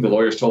intervene. And I think the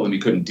lawyers told him he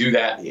couldn't do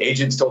that. The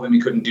agents told him he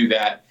couldn't do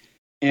that.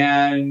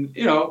 And,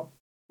 you know,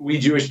 we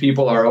Jewish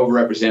people are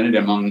overrepresented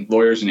among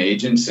lawyers and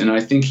agents. And I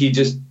think he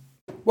just...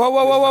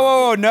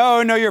 Whoa.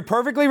 No, you're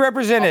perfectly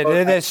represented.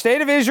 In the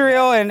state of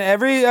Israel, and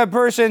every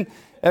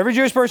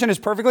Jewish person is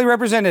perfectly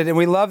represented, and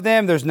we love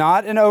them. There's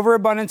not an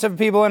overabundance of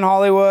people in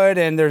Hollywood,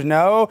 and there's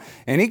no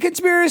any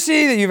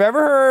conspiracy that you've ever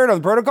heard of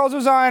the Protocols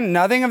of Zion.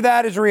 Nothing of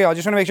that is real. I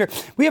just want to make sure.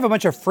 We have a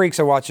bunch of freaks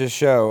that watch this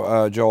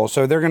show, Joel,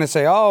 so they're going to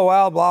say, oh,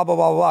 well, blah, blah,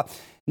 blah, blah.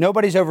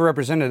 Nobody's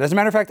overrepresented. As a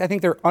matter of fact, I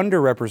think they're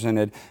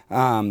underrepresented,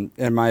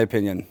 in my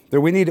opinion.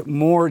 We need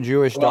more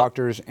Jewish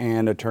doctors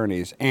and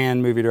attorneys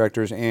and movie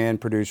directors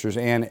and producers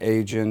and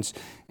agents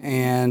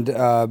and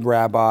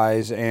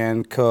rabbis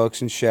and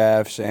cooks and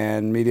chefs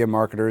and media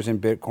marketers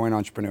and Bitcoin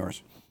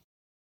entrepreneurs.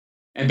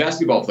 And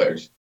basketball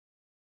players.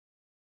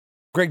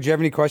 Greg, do you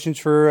have any questions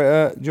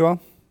for Joel?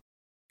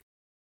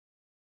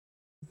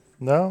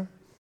 No.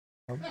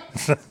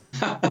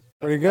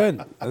 Pretty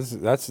good.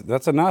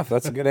 That's enough.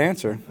 That's a good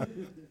answer.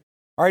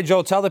 All right,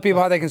 Joel, tell the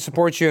people how they can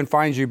support you and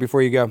find you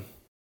before you go.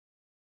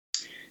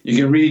 You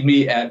can read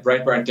me at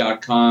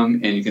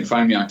Breitbart.com, and you can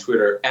find me on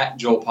Twitter at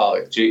Joel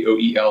Pollack,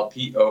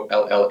 JoelPollak.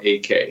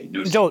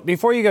 No, Joel,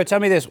 before you go, tell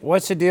me this.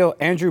 What's the deal?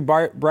 Andrew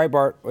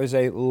Breitbart was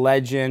a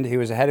legend. He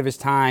was ahead of his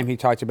time. He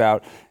talked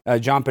about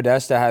John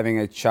Podesta having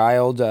a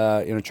child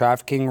in a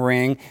trafficking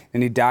ring,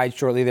 and he died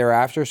shortly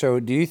thereafter. So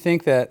do you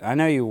think that, I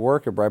know you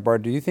work at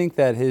Breitbart, do you think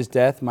that his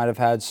death might have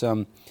had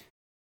some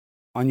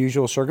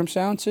unusual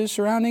circumstances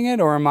surrounding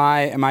it, or am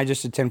I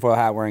just a tinfoil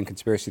hat wearing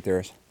conspiracy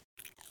theorist?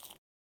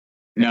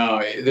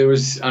 No, there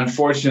was,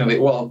 unfortunately,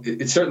 well,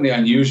 it's certainly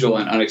unusual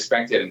and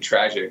unexpected and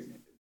tragic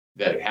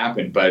that it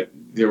happened, but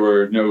there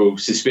were no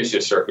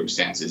suspicious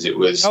circumstances. It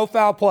was... No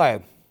foul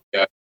play.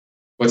 Yeah.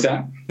 What's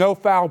that? No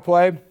foul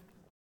play.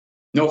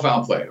 No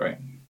foul play, right.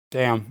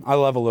 Damn, I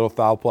love a little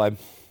foul play.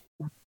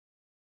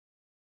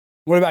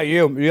 What about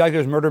you? You like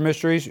those murder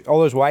mysteries? All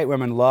those white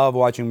women love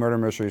watching murder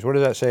mysteries. What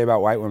does that say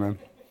about white women?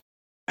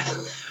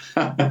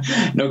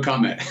 No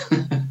comment.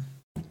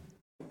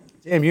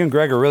 Damn, you and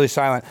Greg are really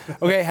silent.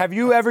 Okay, have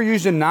you ever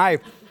used a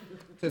knife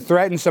to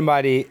threaten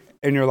somebody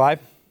in your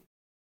life?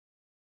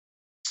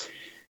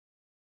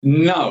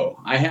 No,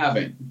 I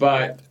haven't,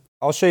 but...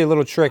 I'll show you a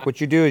little trick.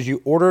 What you do is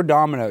you order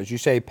Domino's. You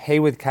say,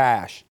 pay with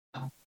cash.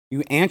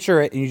 You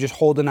answer it, and you just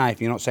hold the knife.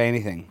 You don't say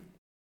anything.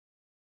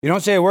 You don't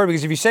say a word,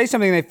 because if you say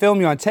something and they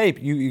film you on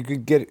tape, you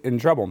could get in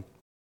trouble.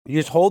 You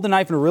just hold the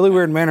knife in a really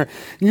weird manner.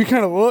 And you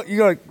kind of look,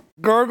 you like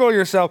gargle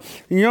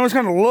yourself. And you always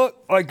kind of look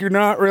like you're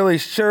not really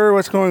sure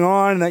what's going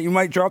on and that you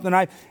might drop the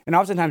knife. And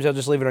oftentimes they'll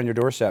just leave it on your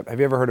doorstep. Have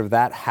you ever heard of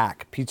that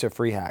hack? Free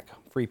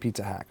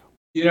pizza hack.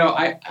 You know,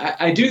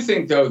 I do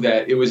think, though,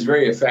 that it was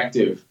very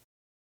effective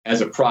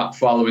as a prop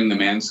following the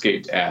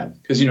Manscaped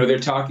ad. Because, you know, they're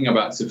talking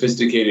about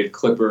sophisticated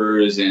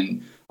clippers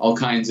and all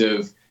kinds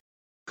of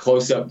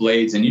close-up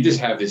blades. And you just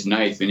have this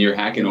knife and you're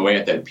hacking away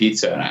at that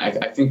pizza. And I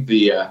think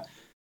the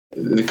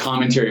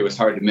commentary was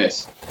hard to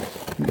miss.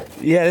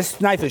 Yeah, this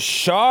knife is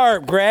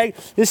sharp, Greg.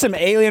 This is some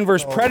Alien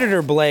vs.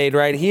 Predator blade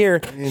right here.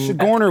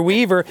 Sigourney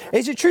Weaver.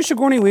 Is it true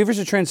Sigourney Weaver's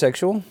a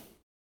transsexual?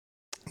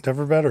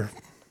 Never better.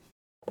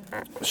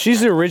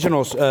 She's the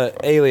original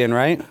alien,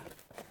 right?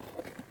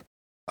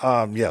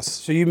 Yes.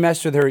 So you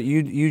messed with her.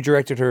 You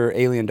directed her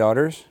Alien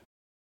Daughters.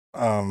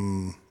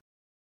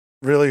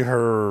 Really,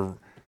 her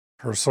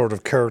sort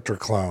of character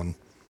clone.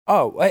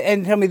 Oh,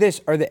 and tell me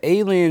this: are the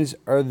aliens?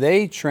 Are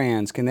they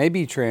trans? Can they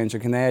be trans, or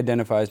can they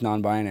identify as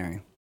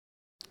non-binary?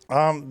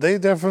 They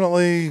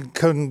definitely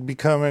couldn't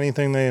become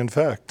anything they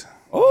infect.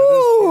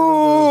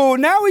 Oh,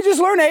 now we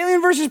just learned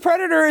Alien versus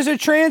Predator is a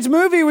trans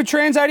movie with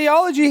trans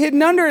ideology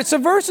hidden under it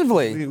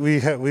subversively. We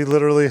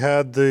literally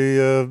had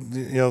the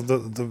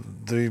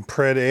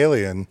pred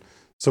alien,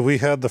 so we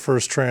had the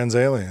first trans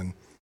alien.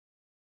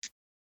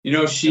 You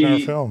know, she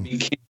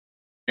became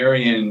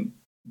Aryan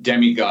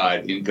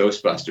demigod in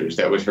Ghostbusters.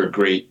 That was her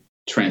great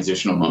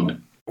transitional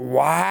moment.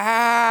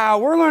 Wow,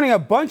 we're learning a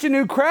bunch of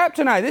new crap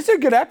tonight. This is a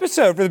good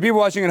episode for the people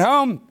watching at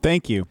home.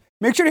 Thank you.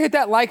 Make sure to hit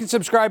that like and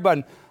subscribe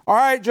button. All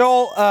right,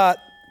 Joel,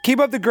 keep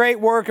up the great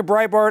work at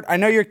Breitbart. I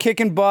know you're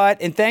kicking butt,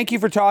 and thank you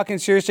for talking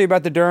seriously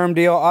about the Durham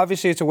deal.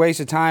 Obviously, it's a waste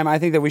of time. I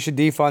think that we should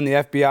defund the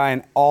FBI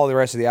and all the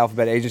rest of the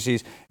alphabet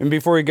agencies. And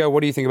before we go, what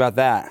do you think about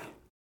that?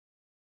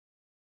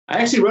 I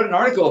actually wrote an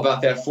article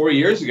about that 4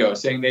 years ago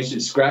saying they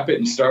should scrap it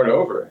and start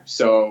over.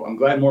 So I'm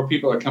glad more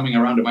people are coming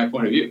around to my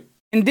point of view.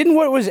 And didn't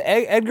what was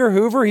Edgar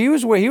Hoover? He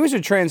was a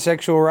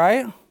transsexual,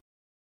 right?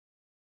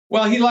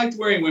 Well, he liked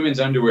wearing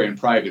women's underwear in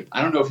private.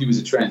 I don't know if he was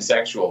a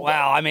transsexual.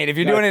 Well, I mean, if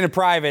you're doing it in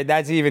private,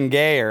 that's even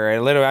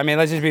gayer. Literally, I mean,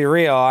 let's just be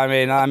real. I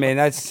mean,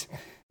 that's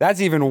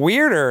even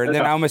weirder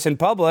than almost in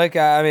public.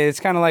 I mean, it's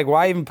kind of like,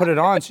 why even put it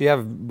on so you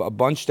have a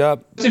bunched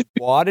up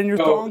wad in your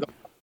thong?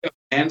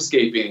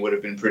 Landscaping would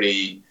have been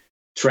pretty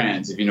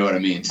trans, if you know what I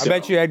mean. So. I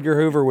bet you Edgar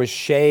Hoover was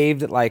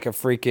shaved like a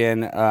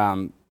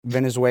freaking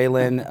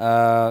Venezuelan,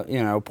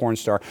 porn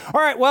star.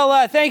 All right,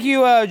 well, thank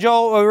you,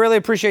 Joel. We really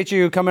appreciate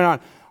you coming on.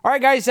 All right,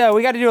 guys,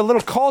 we got to do a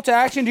little call to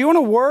action. Do you want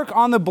to work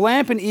on the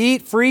Blamp and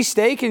eat free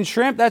steak and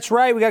shrimp? That's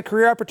right. We got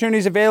career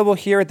opportunities available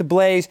here at The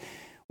Blaze.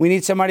 We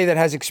need somebody that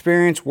has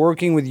experience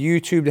working with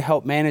YouTube to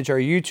help manage our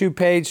YouTube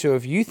page. So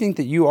if you think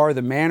that you are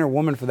the man or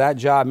woman for that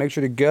job, make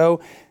sure to go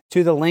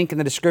to the link in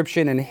the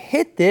description and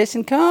hit this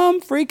and come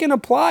freaking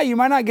apply. You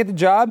might not get the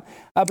job,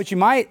 but you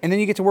might, and then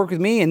you get to work with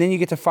me, and then you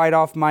get to fight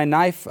off my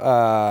knife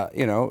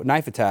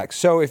attacks.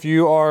 So if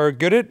you are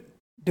good at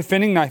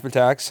defending knife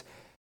attacks,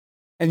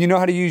 and you know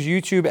how to use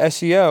YouTube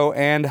SEO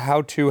and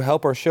how to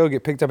help our show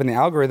get picked up in the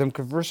algorithm,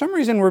 because for some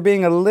reason we're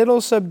being a little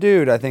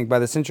subdued, I think, by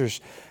the censors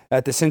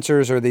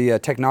or the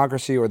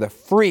technocracy or the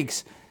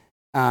freaks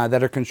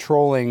that are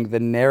controlling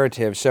the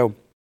narrative. So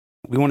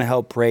we want to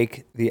help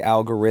break the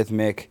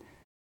algorithmic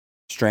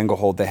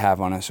stranglehold they have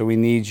on us. So we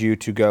need you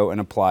to go and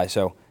apply.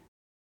 So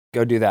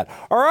go do that.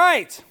 All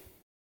right.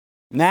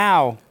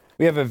 Now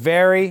we have a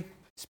very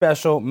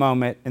special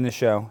moment in the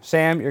show.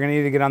 Sam, you're going to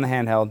need to get on the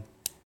handheld.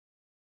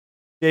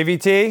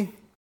 JVT.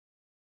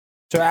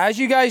 So as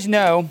you guys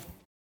know,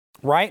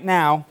 right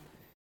now,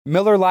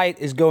 Miller Lite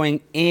is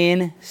going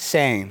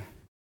insane.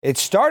 It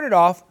started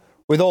off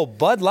with old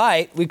Bud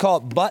Light. We call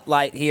it Butt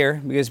Light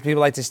here because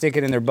people like to stick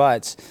it in their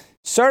butts.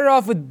 Started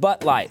off with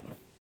Butt Light.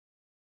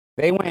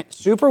 They went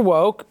super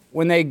woke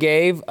when they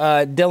gave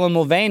Dylan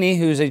Mulvaney,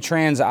 who's a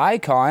trans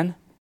icon,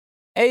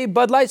 a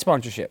Bud Light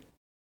sponsorship.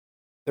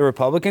 The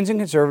Republicans and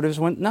conservatives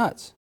went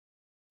nuts,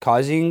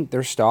 causing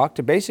their stock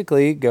to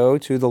basically go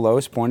to the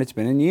lowest point it's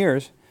been in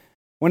years,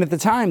 when at the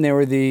time they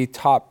were the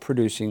top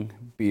producing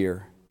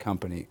beer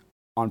company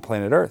on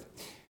planet Earth.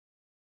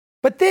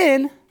 But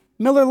then,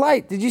 Miller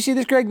Lite, did you see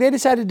this, Greg? They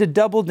decided to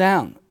double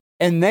down,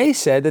 and they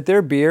said that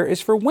their beer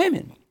is for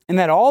women, and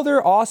that all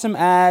their awesome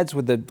ads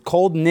with the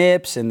cold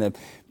nips and the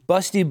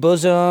busty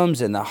bosoms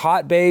and the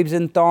hot babes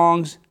and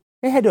thongs,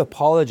 they had to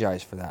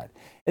apologize for that,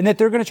 and that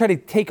they're going to try to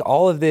take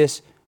all of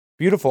this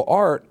beautiful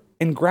art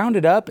and ground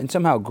it up and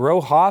somehow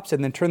grow hops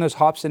and then turn those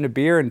hops into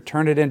beer and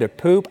turn it into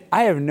poop.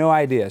 I have no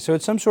idea. So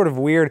it's some sort of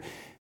weird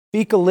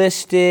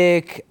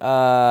fecalistic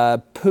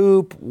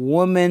poop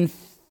woman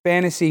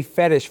fantasy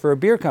fetish for a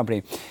beer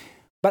company.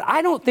 But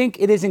I don't think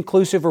it is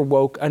inclusive or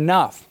woke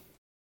enough.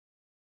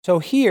 So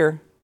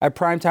here at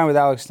Primetime with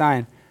Alex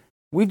Stein,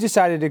 we've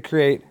decided to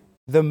create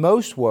the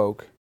most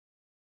woke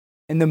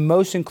and the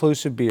most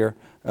inclusive beer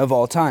of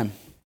all time.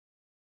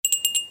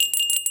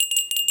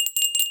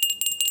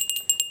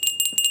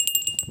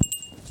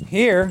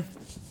 Here,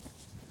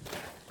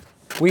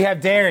 we have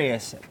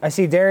Darius. I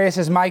see Darius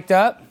is mic'd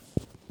up.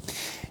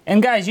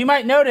 And guys, you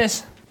might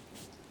notice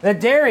that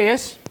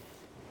Darius,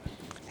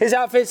 his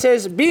outfit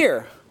says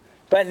beer.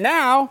 But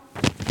now,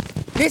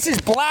 this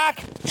is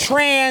black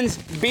trans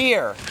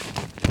beer.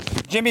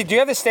 Jimmy, do you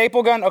have the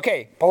staple gun?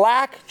 Okay,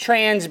 black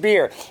trans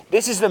beer.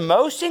 This is the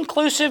most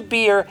inclusive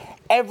beer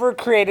ever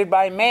created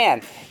by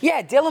man.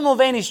 Yeah, Dylan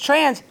Mulvaney's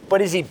trans,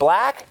 but is he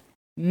black?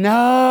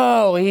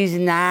 No, he's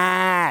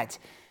not.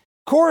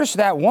 Of course,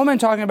 that woman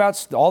talking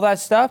about all that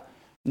stuff,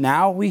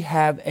 now we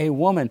have a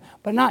woman,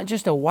 but not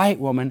just a white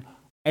woman,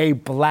 a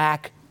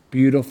black,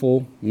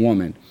 beautiful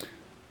woman.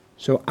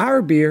 So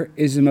our beer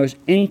is the most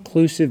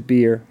inclusive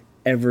beer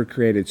ever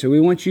created. So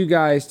we want you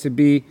guys to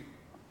be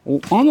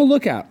On the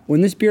lookout.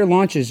 When this beer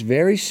launches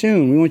very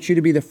soon, we want you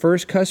to be the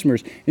first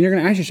customers. And you're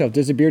going to ask yourself,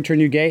 does the beer turn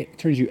you gay? It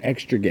turns you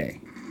extra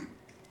gay.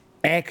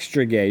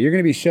 Extra gay. You're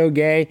going to be so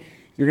gay,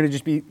 you're going to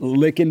just be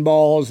licking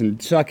balls and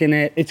sucking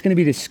it. It's going to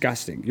be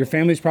disgusting. Your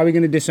family's probably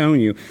going to disown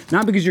you.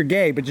 Not because you're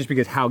gay, but just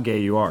because how gay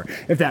you are,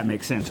 if that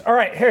makes sense. All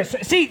right, here. So,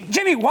 see,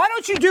 Jimmy, why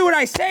don't you do what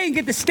I say and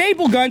get the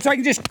staple gun so I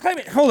can just clip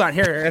it? Hold on,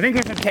 here. I think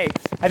there's some tape.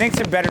 I think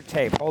some better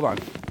tape. Hold on.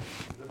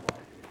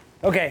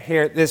 Okay,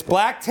 here. This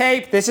black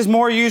tape, this is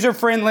more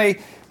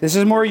user-friendly. This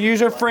is more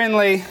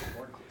user-friendly.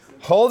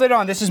 Hold it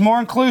on. This is more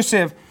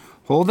inclusive.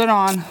 Hold it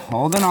on.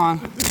 Hold it on.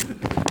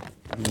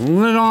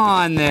 Hold it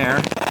on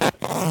there.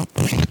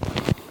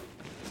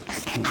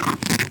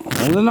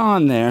 Hold it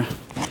on there.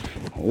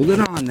 Hold it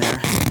on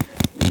there.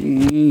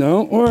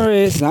 Don't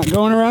worry, it's not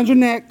going around your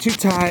neck too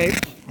tight.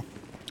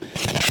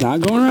 It's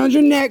not going around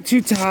your neck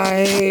too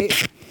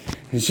tight.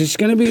 It's just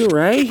gonna be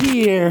right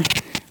here.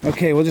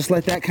 Okay, we'll just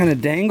let that kind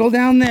of dangle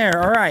down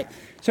there. All right.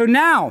 So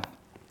now,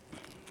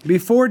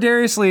 before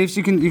Darius leaves,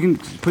 you can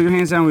put your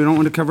hands down. We don't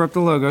want to cover up the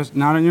logos.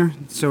 Not on your,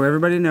 so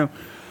everybody know.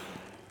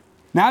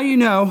 Now you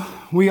know,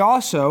 we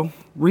also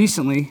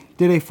recently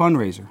did a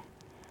fundraiser,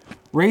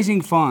 raising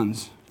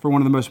funds for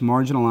one of the most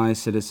marginalized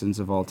citizens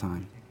of all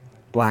time,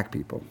 black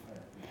people.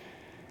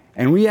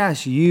 And we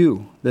asked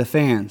you, the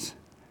fans,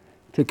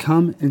 to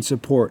come and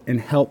support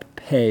and help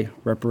pay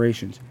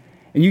reparations.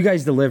 And you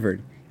guys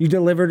delivered. You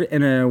delivered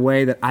in a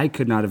way that I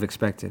could not have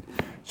expected.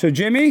 So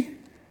Jimmy,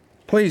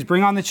 please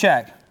bring on the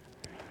check.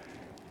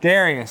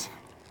 Darius,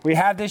 we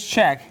have this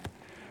check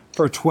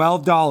for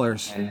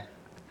 $12.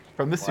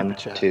 From the super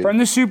chat. From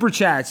the super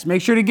chats.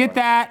 Make sure to get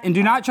that and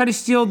do not try to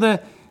steal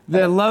the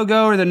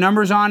logo or the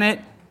numbers on it.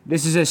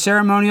 This is a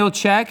ceremonial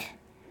check.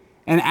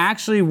 And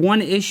actually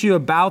one issue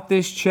about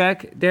this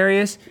check,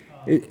 Darius,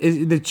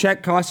 is the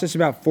check cost us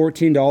about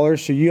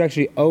 $14. So you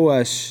actually owe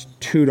us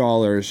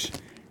 $2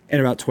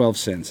 and about 12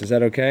 cents. Is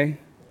that okay?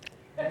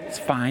 It's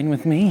fine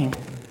with me.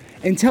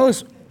 And tell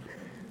us,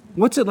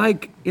 what's it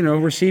like,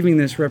 receiving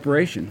this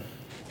reparation?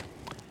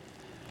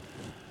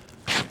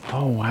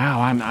 Oh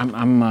wow,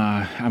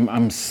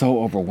 I'm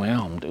so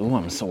overwhelmed. Ooh,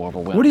 I'm so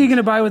overwhelmed. What are you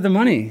gonna buy with the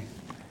money?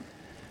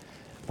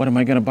 What am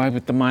I gonna buy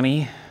with the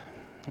money?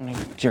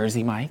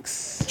 Jersey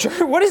Mike's.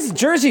 What is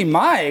Jersey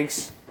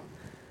Mike's?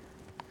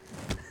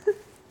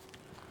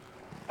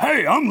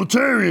 Hey, I'm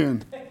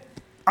Letarian.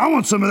 I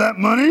want some of that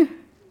money.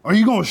 Are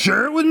you gonna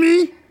share it with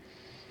me?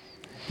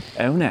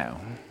 Oh no.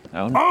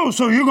 Oh no. Oh,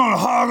 so you're gonna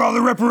hog all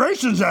the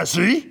reparations, I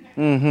see.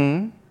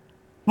 Mm-hmm.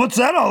 What's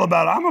that all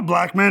about? I'm a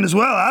black man as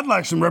well. I'd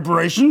like some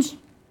reparations.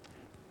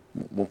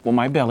 Well,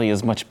 my belly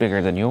is much bigger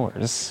than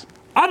yours.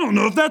 I don't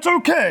know if that's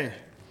okay.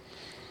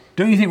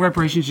 Don't you think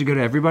reparations should go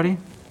to everybody?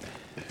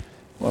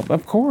 Well,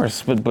 of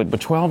course, but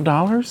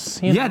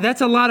 $12? Yeah,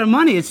 that's a lot of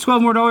money. It's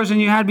 $12 more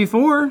than you had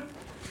before.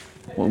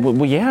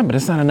 Well, yeah, but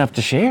it's not enough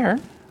to share.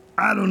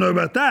 I don't know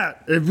about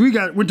that. If we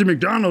went to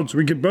McDonald's,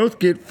 we could both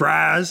get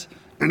fries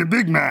and a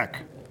Big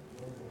Mac.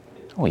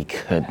 We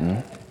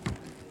couldn't.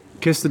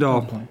 Kiss the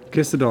doll.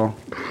 Kiss the doll.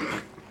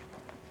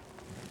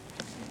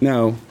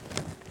 No.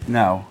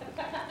 No.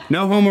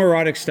 No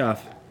homoerotic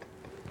stuff.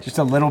 Just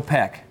a little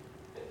peck.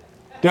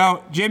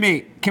 No,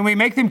 Jimmy, can we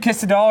make them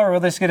kiss the doll or will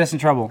this get us in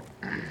trouble?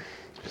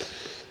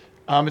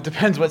 It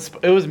depends.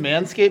 It was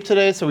Manscaped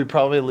today, so we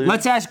probably lose.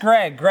 Let's ask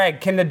Greg. Greg,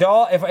 can the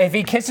doll, if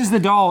he kisses the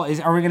doll,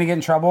 are we going to get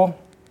in trouble?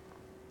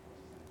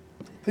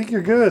 I think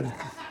you're good.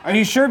 Are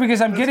you sure? Because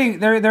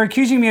they're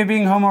accusing me of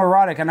being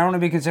homoerotic, and I don't want to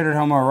be considered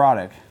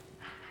homoerotic.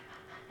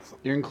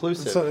 You're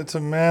inclusive. It's a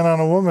man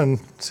on a woman.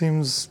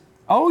 Seems.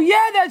 Oh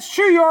yeah, that's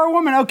true. You are a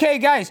woman. Okay,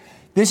 guys,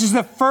 this is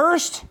the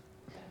first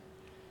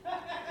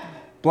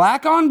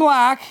black on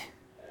black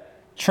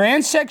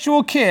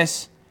transsexual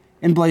kiss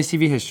in Blaze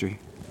TV history.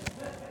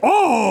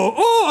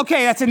 Oh,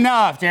 okay, that's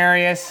enough,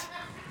 Darius.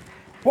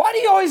 Why do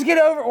you always get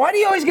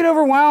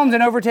overwhelmed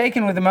and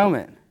overtaken with the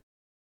moment?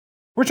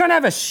 We're trying to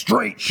have a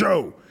straight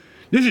show.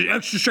 This is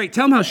extra straight.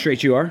 Tell them how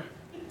straight you are.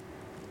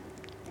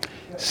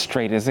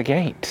 Straight as a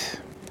gate.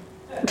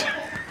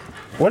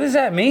 What does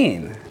that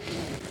mean?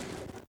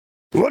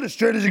 What does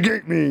straight as a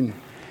gate mean?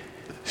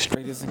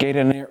 Straight as a gate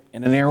and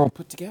an arrow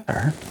put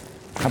together.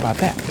 How about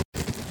that?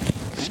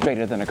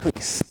 Straighter than a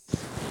crease.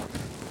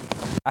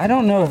 I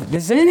don't know.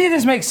 Does any of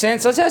this make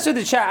sense? Let's answer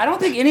the chat. I don't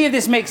think any of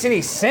this makes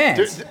any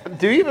sense.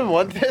 Do you even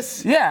want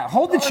this? Yeah,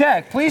 hold the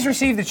check. Please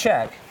receive the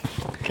check.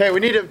 Okay, we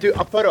need to do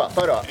a photo op.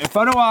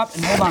 Photo op,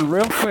 and hold on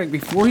real quick.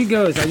 Before he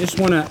goes, I just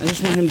want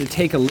him to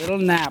take a little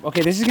nap.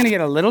 Okay, this is going to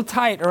get a little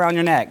tight around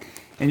your neck.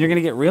 And you're going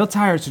to get real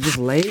tired, so just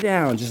lay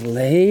down. Just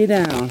lay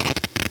down.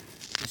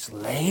 Just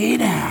lay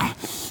down.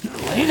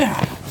 Lay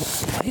down.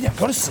 Lay down.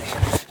 Go to sleep.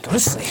 Go to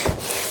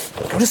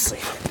sleep. Go to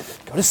sleep.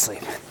 Go to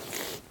sleep.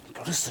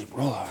 Go to sleep.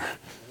 Roll over.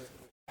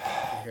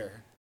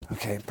 Here.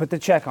 Okay, put the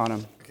check on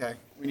him. Okay,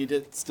 we need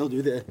to still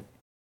do the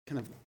kind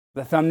of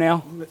The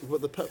thumbnail?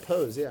 the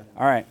pose, yeah.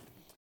 All right.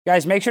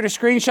 Guys, make sure to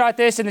screenshot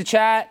this in the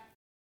chat.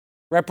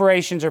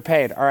 Reparations are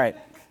paid. All right.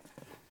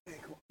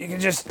 You can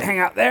just hang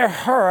out there.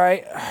 All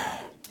right.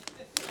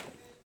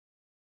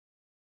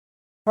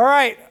 All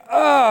right.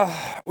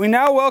 We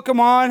now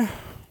welcome on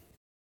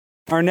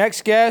our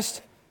next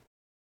guest,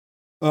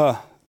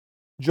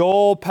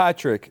 Joel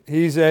Patrick.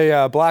 He's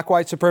a black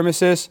white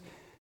supremacist,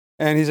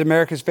 and he's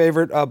America's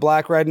favorite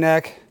black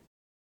redneck.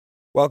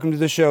 Welcome to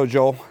the show,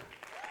 Joel.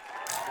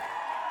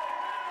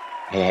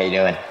 Hey, how you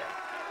doing?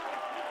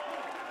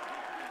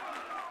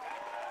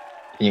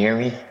 Can you hear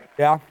me?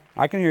 Yeah,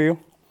 I can hear you.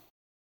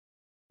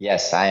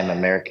 Yes, I am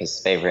America's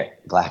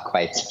favorite black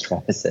white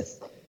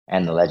supremacist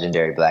and the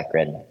legendary black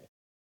redneck.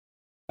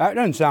 That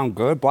doesn't sound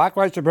good. Black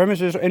white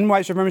supremacist, isn't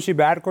white supremacy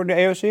bad according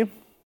to AOC?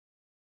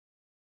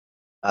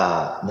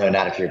 No,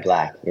 not if you're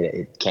black.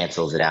 It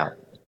cancels it out.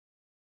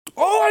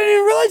 Oh, I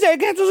didn't realize that. It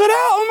cancels it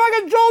out. Oh my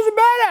God, Joel's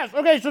a badass.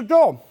 Okay, so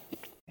Joel,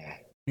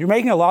 you're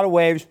making a lot of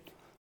waves.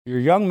 You're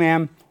a young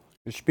man.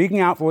 You're speaking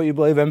out for what you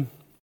believe in.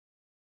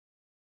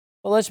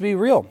 But let's be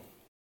real.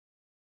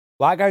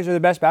 Black guys are the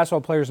best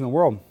basketball players in the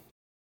world.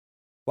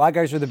 Black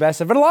guys are the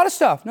best of a lot of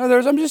stuff. No,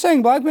 I'm just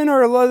saying, black men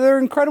they're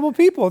incredible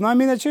people. No, I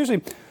mean that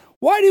seriously.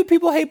 Why do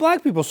people hate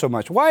black people so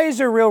much? Why is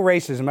there real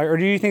racism? Or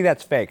do you think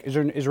that's fake? Is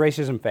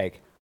racism fake?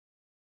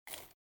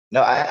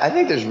 No, I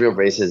think there's real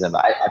racism.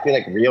 I feel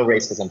like real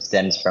racism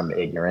stems from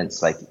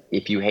ignorance. Like,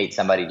 if you hate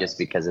somebody just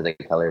because of the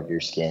color of your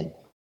skin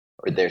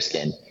or their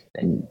skin,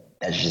 then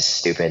that's just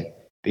stupid.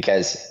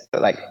 Because,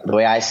 like, the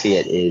way I see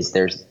it is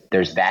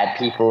there's bad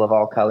people of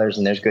all colors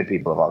and there's good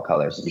people of all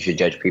colors. You should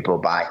judge people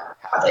by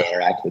how they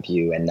interact with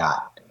you and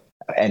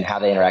how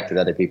they interact with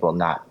other people,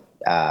 not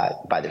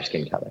by their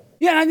skin color.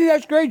 Yeah, and I think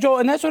that's great, Joel.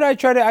 And that's what I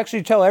try to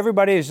actually tell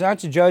everybody is not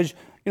to judge,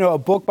 a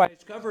book by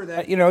its cover.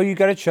 That, you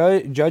got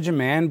to judge a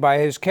man by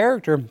his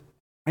character.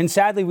 And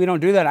sadly, we don't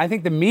do that. I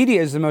think the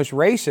media is the most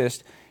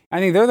racist. I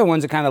think they're the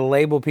ones that kind of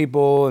label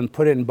people and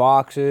put it in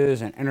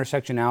boxes and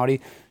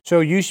intersectionality. So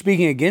you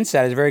speaking against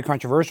that is very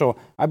controversial.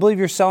 I believe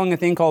you're selling a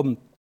thing called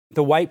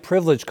the white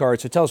privilege card.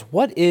 So tell us,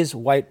 what is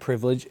white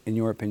privilege in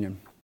your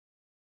opinion?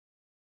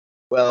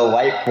 Well,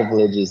 white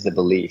privilege is the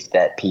belief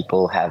that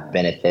people have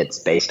benefits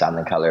based on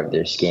the color of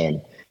their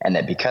skin, and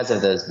that because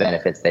of those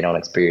benefits, they don't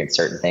experience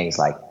certain things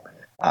like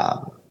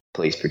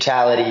police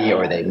brutality,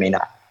 or they may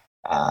not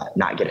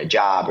get a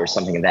job or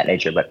something of that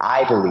nature. But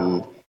I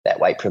believe that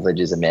white privilege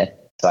is a myth.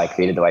 So I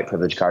created the white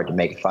privilege card to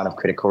make fun of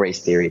critical race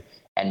theory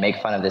and make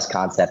fun of this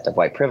concept of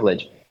white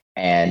privilege.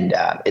 And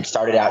it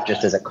started out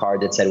just as a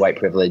card that said white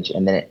privilege,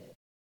 and then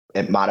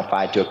it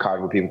modified to a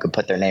card where people could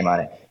put their name on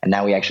it. And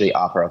now we actually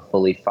offer a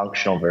fully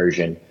functional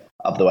version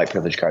of the white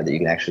privilege card that you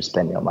can actually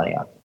spend real money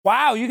on.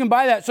 Wow, you can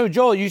buy that. So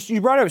Joel,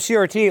 you brought up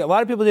CRT. A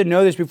lot of people didn't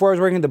know this. Before I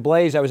was working at the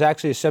Blaze, I was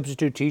actually a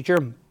substitute teacher.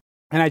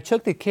 And I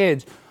took the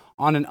kids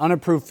on an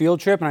unapproved field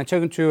trip, and I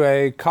took them to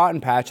a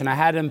cotton patch, and I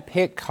had them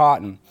pick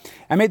cotton.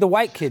 I made the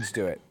white kids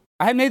do it.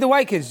 I had made the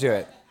white kids do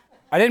it.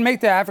 I didn't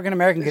make the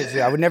African-American kids do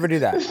it. I would never do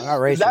that. I'm not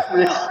racist. Is that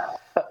real?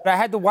 But I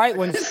had the white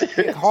ones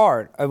pick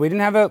hard. We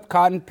didn't have a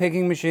cotton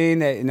picking machine,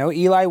 no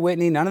Eli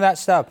Whitney, none of that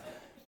stuff.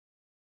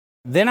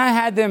 Then I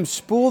had them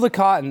spool the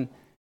cotton,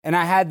 and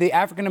I had the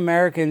African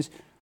Americans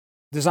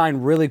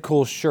design really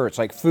cool shirts,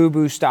 like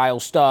FUBU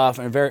style stuff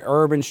and very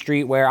urban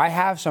streetwear. I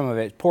have some of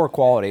it, poor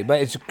quality, but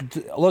it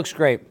looks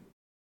great.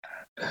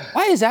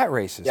 Why is that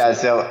racist? Yeah,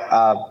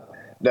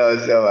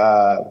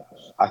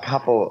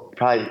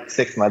 probably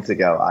 6 months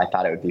ago, I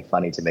thought it would be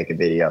funny to make a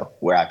video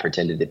where I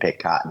pretended to pick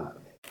cotton.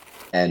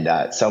 And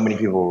so many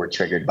people were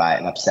triggered by it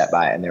and upset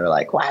by it. And they were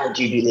like, why would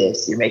you do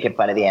this? You're making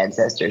fun of the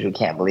ancestors. We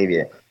can't believe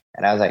you.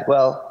 And I was like,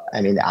 well,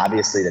 I mean,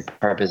 obviously the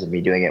purpose of me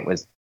doing it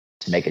was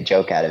to make a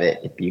joke out of it.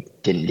 If you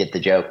didn't get the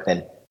joke,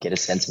 then get a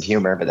sense of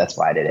humor. But that's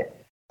why I did it.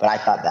 But I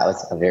thought that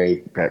was a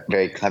very,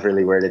 very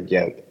cleverly worded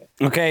joke.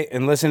 Okay,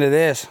 and listen to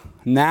this.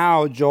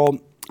 Now, Joel,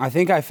 I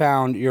think I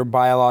found your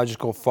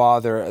biological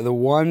father, the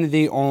one,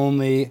 the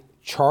only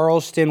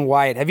Charleston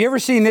White. Have you ever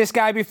seen this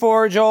guy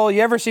before, Joel?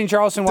 You ever seen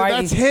Charleston White?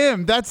 That's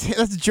him.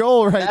 That's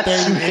Joel right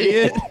there, you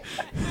idiot.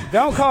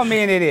 Don't call me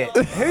an idiot.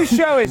 Whose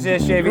show is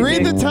this, JV?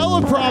 Read the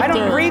teleprompter. I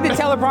don't read the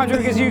teleprompter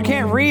because you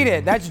can't read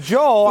it. That's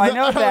Joel. I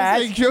know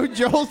that.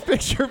 Joel's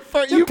picture.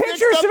 The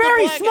picture's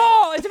very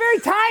small. It's a very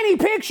tiny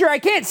picture. I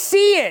can't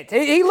see it.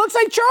 He looks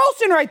like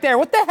Charleston right there.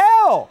 What the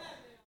hell?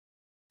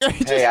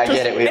 Hey, I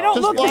get it. They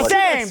don't look the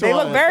same. They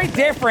look very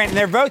different, and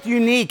they're both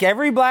unique.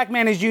 Every black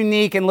man is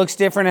unique and looks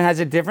different and has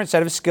a different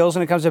set of skills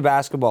when it comes to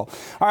basketball.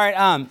 All right,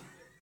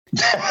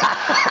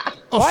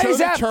 why is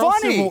that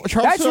funny?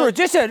 That's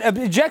just an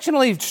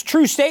objectionably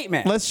true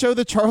statement. Let's show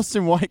the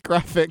Charleston White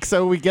graphic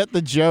so we get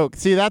the joke.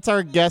 See, that's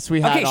our guest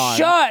we had on. Okay,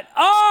 shut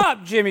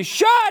up, Jimmy.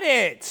 Shut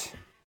it.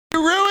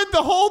 You ruined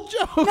the whole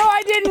joke. No,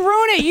 I didn't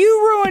ruin it. You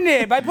ruined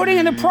it by putting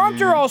in the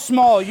prompter all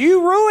small.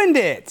 You ruined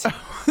it.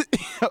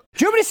 Do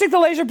you want me to stick the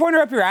laser pointer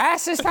up your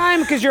ass this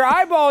time? Because your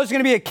eyeball is going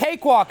to be a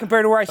cakewalk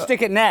compared to where I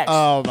stick it next.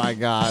 Oh, my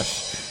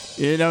gosh.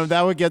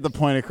 That would get the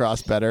point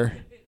across better.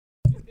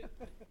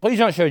 Please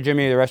don't show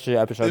Jimmy the rest of the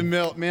episode.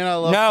 Man, I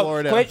love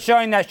Florida. No, quit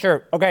showing that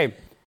shirt. Okay.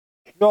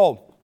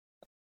 Joel.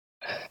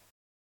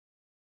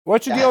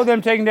 What's the deal with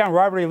them taking down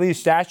Robert E. Lee's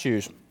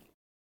statues?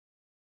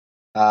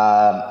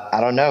 I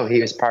don't know.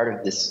 He was part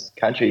of this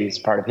country. He's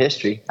part of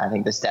history. I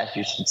think the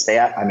statue should stay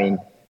up. I mean,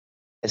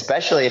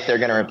 especially if they're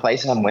going to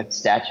replace him with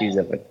statues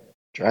of a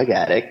drug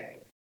addict.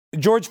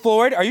 George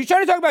Floyd. Are you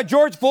trying to talk about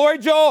George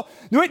Floyd, Joel?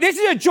 This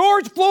is a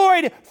George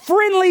Floyd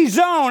friendly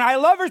zone. I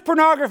love his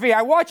pornography.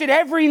 I watch it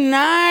every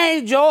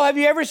night. Joel, have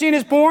you ever seen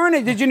his porn?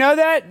 Did you know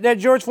that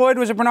George Floyd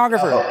was a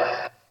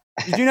pornographer?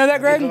 Did you know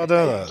that, Greg? I didn't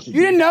know that.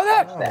 You didn't know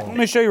that? Let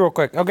me show you real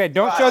quick. Okay,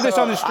 don't show this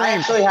on the stream. I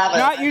actually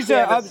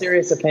have a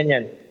serious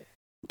opinion.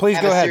 Please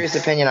go ahead. I have a serious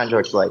opinion on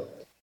George Floyd.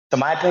 So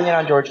my opinion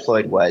on George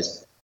Floyd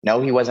was, no,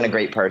 he wasn't a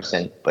great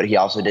person, but he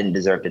also didn't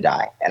deserve to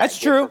die. And that's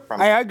true.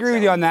 I agree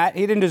with you on that.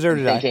 He didn't deserve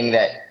to die. Thinking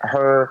that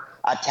her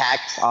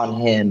attacks on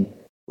him,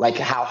 like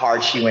how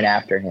hard she went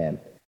after him,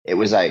 it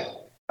was like,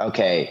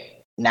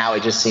 okay, now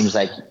it just seems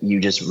like you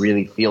just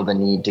really feel the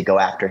need to go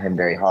after him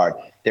very hard.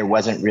 There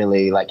wasn't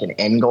really like an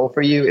end goal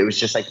for you. It was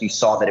just like you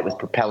saw that it was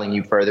propelling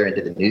you further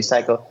into the news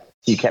cycle.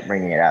 So you kept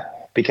bringing it up.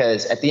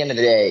 Because at the end of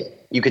the day,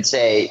 you could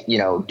say,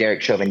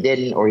 Derek Chauvin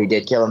didn't, or he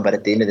did kill him. But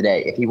at the end of the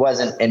day, if he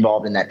wasn't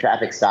involved in that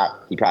traffic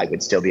stop, he probably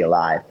would still be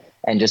alive.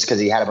 And just because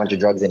he had a bunch of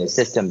drugs in his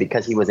system,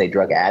 because he was a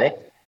drug addict,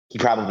 he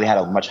probably had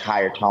a much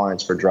higher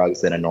tolerance for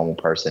drugs than a normal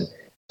person.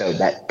 So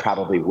that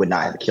probably would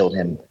not have killed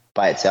him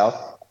by itself.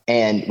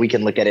 And we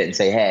can look at it and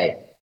say,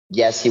 hey,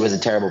 yes, he was a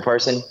terrible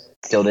person,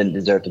 still didn't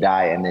deserve to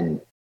die. And then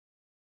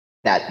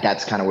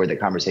that's kind of where the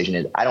conversation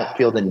is. I don't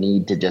feel the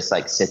need to just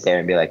like sit there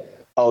and be like,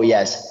 oh,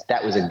 yes,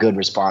 that was a good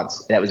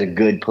response. That was a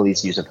good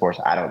police use of force.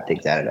 I don't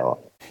think that at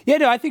all. Yeah,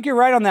 no, I think you're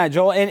right on that,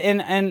 Joel.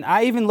 And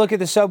I even look at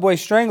the Subway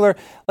Strangler.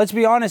 Let's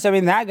be honest. I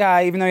mean, that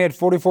guy, even though he had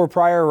 44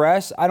 prior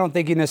arrests, I don't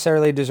think he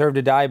necessarily deserved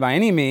to die by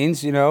any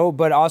means,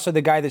 But also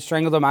the guy that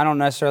strangled him, I don't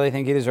necessarily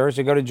think he deserves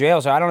to go to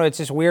jail. So I don't know. It's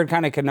this weird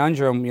kind of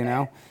conundrum,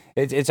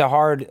 It's a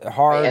hard.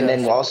 And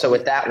then also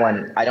with that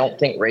one, I don't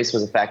think race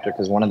was a factor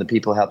because one of the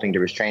people helping to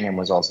restrain him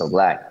was also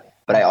black.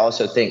 But I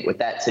also think with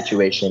that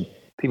situation,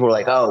 people were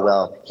like, oh,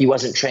 well, he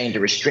wasn't trained to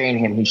restrain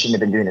him. He shouldn't have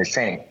been doing the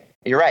restraining.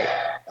 You're right.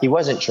 He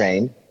wasn't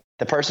trained.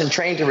 The person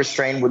trained to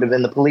restrain would have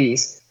been the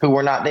police who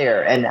were not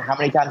there. And how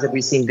many times have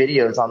we seen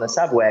videos on the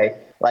subway?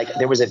 Like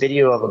there was a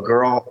video of a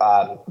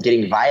girl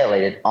getting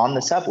violated on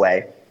the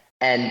subway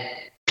and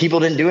people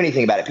didn't do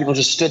anything about it. People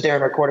just stood there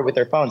and recorded with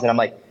their phones. And I'm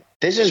like,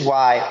 this is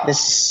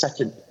such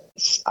a,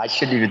 I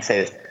shouldn't even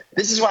say this.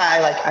 This is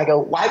why I go,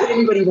 why would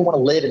anybody even want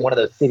to live in one of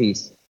those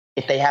cities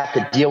if they have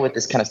to deal with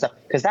this kind of stuff?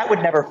 Because that would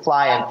never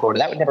fly in Florida.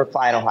 That would never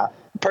fly in Ohio.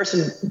 A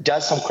person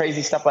does some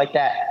crazy stuff like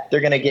that,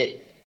 they're going to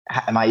get,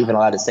 am I even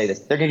allowed to say this?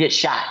 They're going to get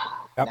shot.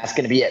 Yep. That's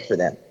going to be it for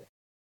them.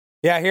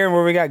 Yeah, here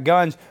where we got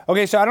guns.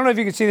 Okay, so I don't know if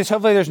you can see this.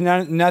 Hopefully there's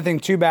nothing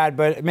too bad,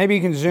 but maybe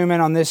you can zoom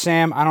in on this,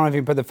 Sam. I don't know if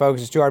you can put the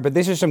focus too hard, but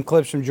these are some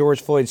clips from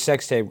George Floyd's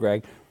sex tape,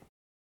 Greg.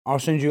 I'll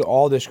send you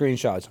all the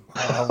screenshots.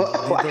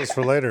 I'll need those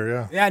for later,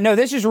 yeah. Yeah, no,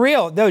 this is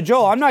real. No,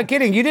 Joel, I'm not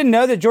kidding. You didn't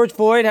know that George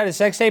Floyd had a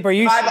sex tape? Are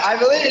you? I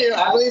believe you.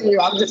 I believe you.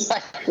 I'm just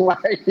like, why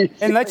are you?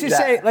 And let's just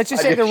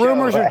say the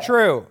rumors are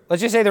true.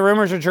 Let's just say the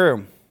rumors are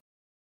true.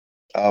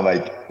 Oh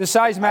my! The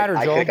size matters,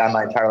 Joel. I could have gone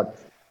my entire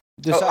life.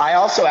 So I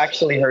also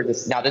actually heard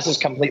this. Now this is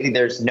completely.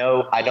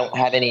 I don't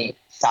have any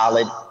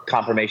solid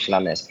confirmation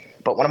on this.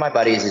 But one of my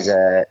buddies is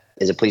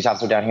a police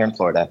officer down here in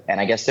Florida,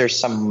 and I guess there's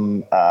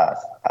some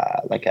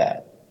like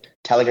a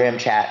Telegram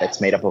chat that's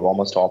made up of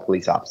almost all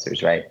police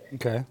officers, right?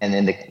 Okay. And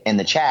in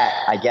the chat,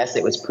 I guess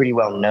it was pretty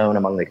well known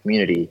among the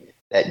community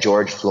that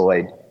George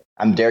Floyd,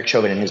 Derek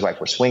Chauvin and his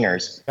wife were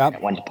swingers. Yep.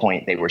 At one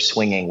point, they were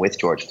swinging with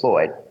George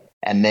Floyd,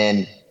 and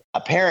then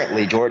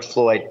apparently George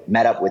Floyd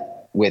met up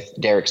with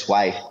Derek's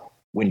wife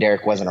when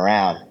Derek wasn't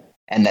around,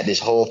 and that this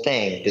whole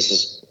thing, this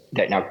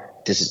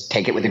is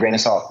take it with a grain of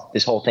salt.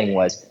 This whole thing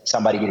was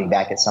somebody getting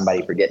back at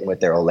somebody for getting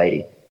with their old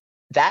lady.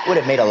 That would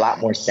have made a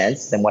lot more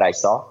sense than what I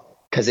saw,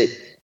 because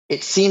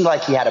it seemed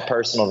like he had a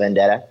personal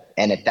vendetta.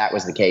 And if that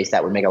was the case,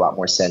 that would make a lot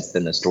more sense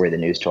than the story the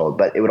news told.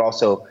 But it would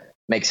also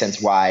make sense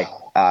why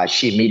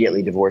she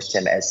immediately divorced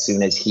him as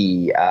soon as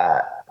he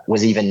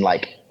was even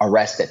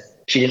arrested.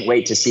 She didn't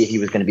wait to see if he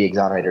was going to be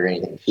exonerated or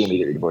anything. She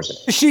immediately divorced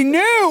him. She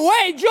knew.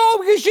 Wait, Joel,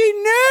 because she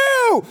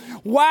knew.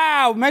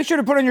 Wow. Make sure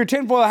to put on your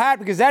tinfoil hat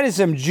because that is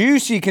some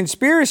juicy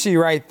conspiracy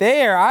right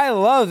there. I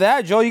love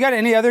that, Joel. You got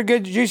any other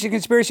good juicy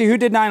conspiracy? Who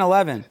did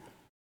 9/11?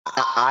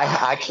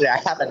 I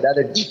have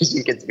another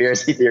juicy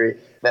conspiracy theory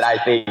that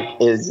I think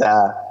is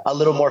a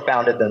little more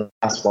founded than the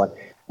last one.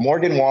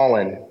 Morgan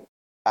Wallen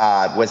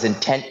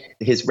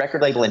his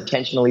record label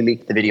intentionally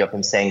leaked the video of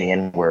him saying the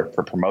N-word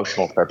for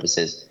promotional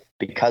purposes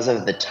because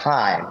of the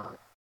time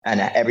and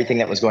everything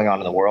that was going on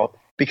in the world.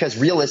 Because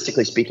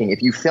realistically speaking,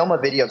 if you film a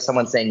video of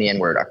someone saying the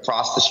N-word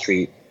across the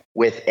street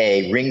with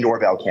a Ring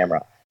doorbell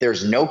camera,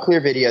 there's no clear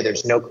video,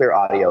 there's no clear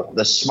audio.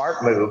 The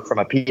smart move from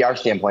a PR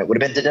standpoint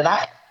would have been to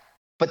deny it.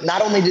 But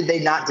not only did they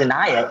not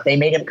deny it, they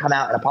made him come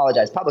out and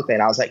apologize publicly.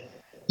 And I was like,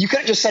 you could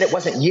have just said it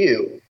wasn't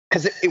you,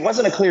 because it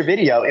wasn't a clear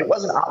video. It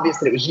wasn't obvious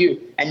that it was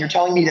you. And you're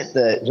telling me that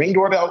the Ring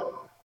doorbell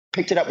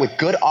picked it up with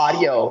good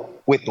audio,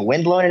 with the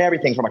wind blowing and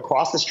everything from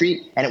across the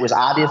street, and it was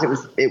obvious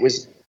it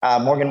was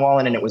Morgan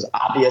Wallen, and it was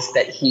obvious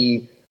that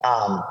he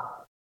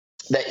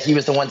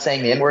was the one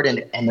saying the N-word,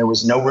 and there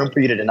was no room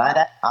for you to deny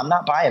that. I'm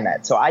not buying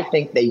that. So I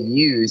think they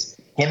use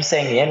him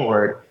saying the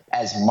N-word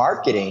as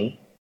marketing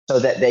so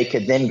that they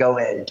could then go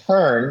in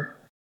turn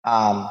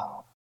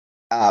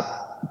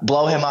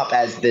blow him up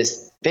as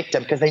this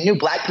victim, because they knew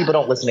black people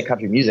don't listen to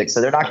country music, so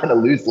they're not going to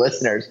lose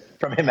listeners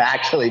from him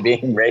actually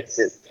being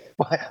racist.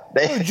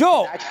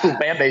 Joel, the actual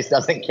fan base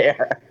doesn't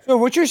care. So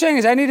what you're saying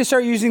is I need to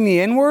start using the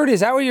N-word?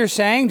 Is that what you're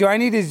saying? Do I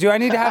need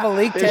to have a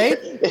leaked tape?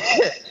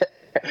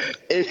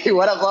 If you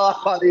want to blow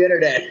up on the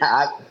internet,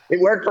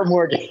 it worked for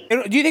Morgan.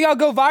 Do you think I'll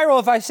go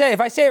viral if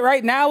I say it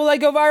right now? Will I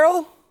go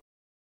viral?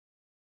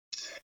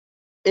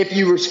 If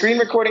you were screen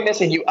recording this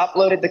and you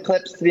uploaded the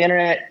clips to the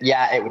internet,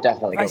 yeah, it would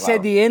definitely go viral. I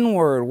said the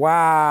N-word.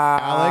 Wow.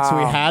 Alex,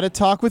 we had a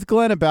talk with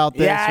Glenn about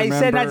this. Yeah, he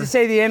said not to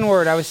say the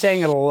N-word. I was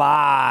saying it a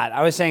lot.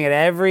 I was saying it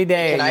every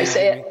day. Can I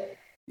say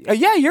it?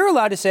 Yeah, you're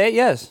allowed to say it,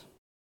 yes.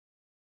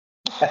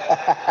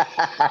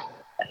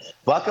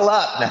 Buckle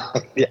up.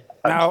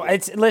 No,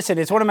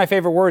 it's one of my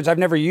favorite words. I've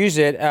never used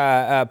it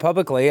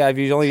publicly. I've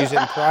only used it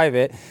in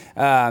private.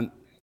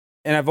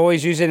 And I've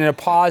always used it in a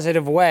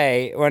positive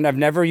way. When I've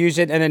never used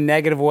it in a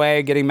negative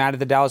way, getting mad at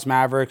the Dallas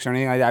Mavericks or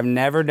anything like that. I've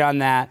never done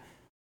that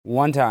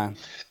one time.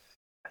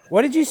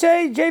 What did you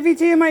say,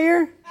 JVT, in my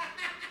ear?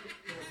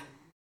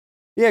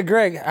 Yeah,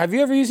 Greg, have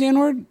you ever used the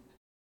N-word?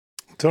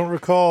 Don't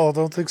recall.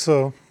 Don't think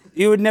so.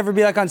 You would never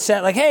be like on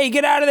set, like, hey,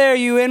 get out of there,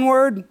 you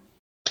N-word.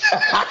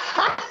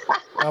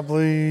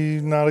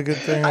 Probably not a good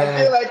thing. I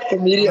feel like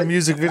comedian. A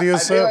music video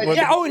set. Like,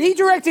 yeah. Oh, and he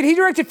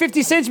directed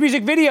 50 Cent's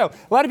music video.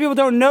 A lot of people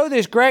don't know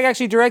this. Greg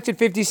actually directed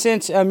 50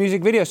 Cent's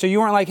music video. So you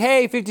weren't like,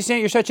 hey, 50 Cent,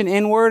 you're such an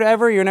N-word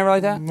ever. You were never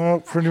like that. No,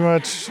 pretty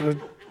much.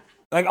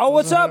 Like, oh,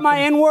 what's up, my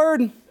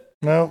N-word?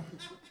 No.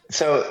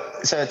 So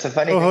it's a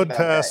funny thing hood about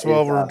pass that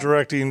while is, we're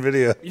directing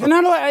video. You're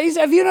not allowed.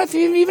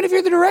 Even if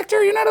you're the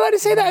director, you're not allowed to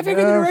say that. I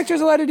figure the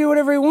director's allowed to do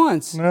whatever he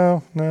wants.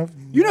 No.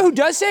 You know who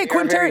does say it?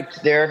 Quentin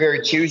Tarantino. They're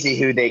very choosy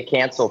who they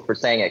cancel for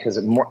saying it, because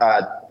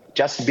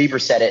Justin Bieber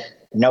said it,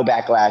 no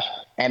backlash.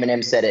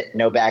 Eminem said it,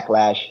 no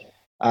backlash.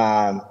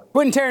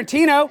 Quentin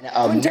Tarantino.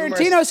 Quentin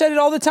Tarantino said it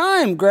all the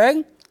time,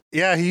 Greg.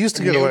 Yeah, he used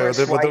to get away with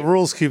it, but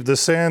the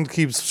sand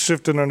keeps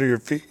shifting under your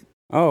feet.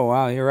 Oh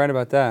wow, you're right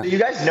about that. You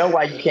guys know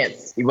why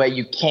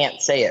you can't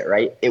say it,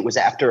 right? It was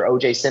after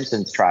O.J.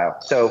 Simpson's trial.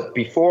 So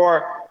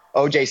before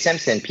O.J.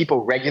 Simpson,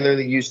 people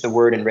regularly used the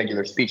word in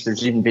regular speech.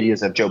 There's even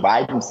videos of Joe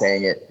Biden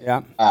saying it.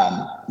 Yeah.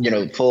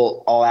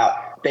 Full all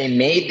out. They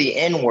made the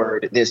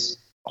N-word this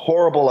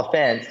horrible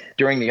offense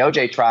during the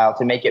O.J. trial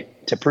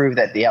to prove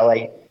that the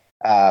L.A.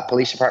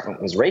 Police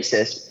Department was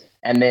racist.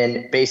 And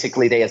then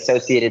basically they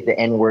associated the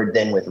N-word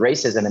then with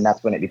racism, and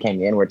that's when it became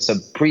the N-word. So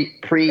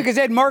because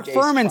they had Mark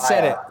Furman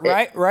said it,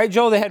 right? Right,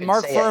 Joel? They had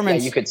Mark Furman.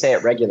 Yeah, you could say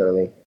it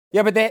regularly.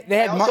 Yeah, but they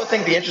had. I also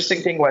think the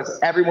interesting thing was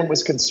everyone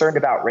was concerned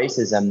about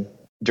racism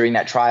during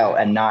that trial,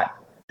 and not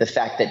the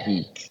fact that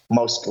he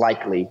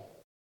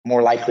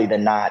more likely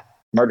than not,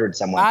 murdered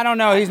someone. I don't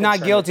know. He's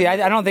not guilty.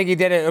 I don't think he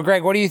did it.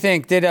 Greg, what do you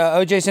think? Did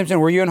O.J. Simpson,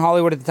 were you in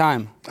Hollywood at the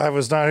time? I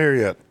was not here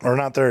yet, or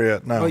not there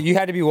yet, no. Well, you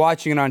had to be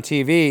watching it on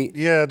TV.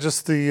 Yeah,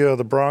 just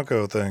the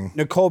Bronco thing.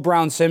 Nicole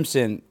Brown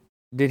Simpson,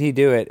 did he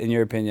do it, in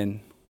your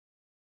opinion?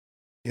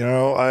 You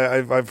know,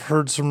 I've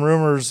heard some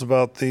rumors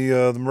about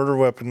the murder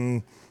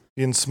weapon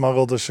being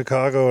smuggled to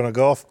Chicago in a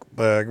golf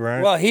bag,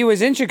 right? Well, he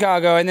was in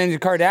Chicago, and then the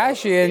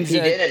Kardashians... If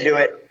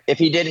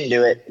he didn't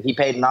do it, he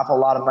paid an awful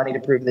lot of money to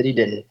prove that he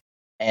didn't.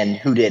 And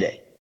who did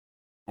it?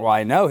 Well,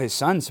 I know his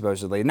son,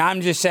 supposedly. No, I'm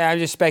just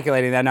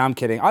speculating that. No, I'm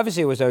kidding.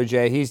 Obviously, it was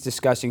OJ. He's a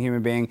disgusting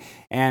human being.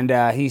 And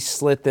he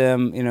slit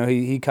them,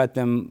 he cut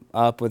them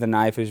up with a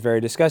knife. It was very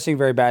disgusting,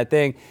 very bad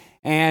thing.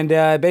 And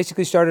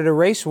basically started a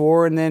race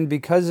war. And then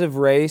because of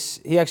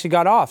race, he actually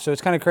got off. So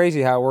it's kind of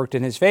crazy how it worked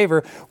in his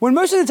favor. When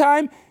most of the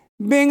time,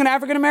 being an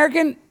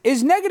African-American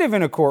is negative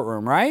in a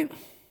courtroom, right?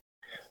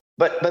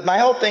 But my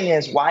whole thing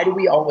is, why do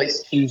we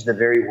always choose the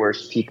very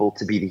worst people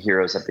to be the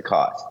heroes of the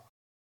cause?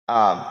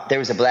 There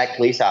was a black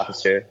police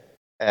officer,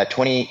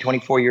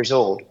 24 years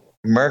old,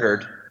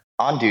 murdered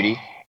on duty,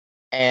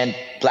 and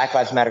Black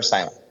Lives Matter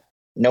silent.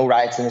 No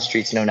riots in the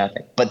streets, no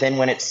nothing. But then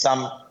when it's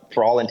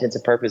for all intents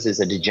and purposes,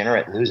 a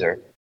degenerate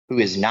loser who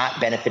is not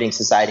benefiting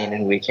society in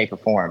any way, shape, or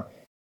form,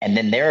 and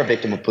then they're a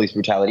victim of police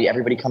brutality,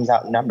 everybody comes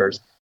out in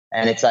numbers.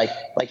 And it's like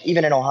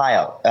even in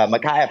Ohio,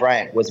 Ma'Khia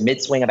Bryant was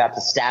mid-swing about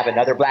to stab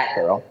another black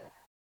girl,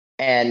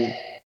 and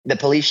the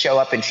police show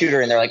up and shoot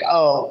her, and they're like,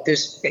 oh,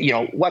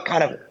 what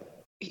kind of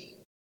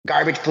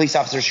garbage police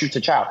officer shoots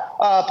a child?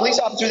 Police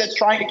officer that's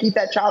trying to keep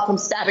that child from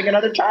stabbing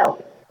another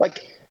child.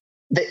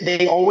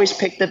 They always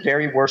pick the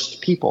very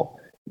worst people.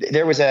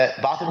 There was a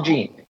Botham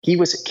Jean. He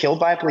was killed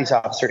by a police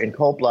officer in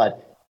cold blood,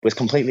 was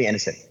completely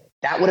innocent.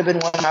 That would have been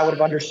one I would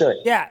have understood.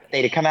 Yeah.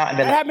 They'd have come out and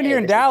been that happened here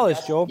in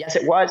Dallas, Joel. Yes,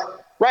 it was.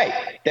 Right.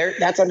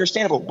 That's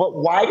understandable. But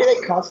why do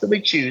they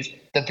constantly choose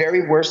the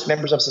very worst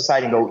members of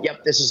society and go,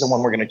 yep, this is the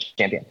one we're going to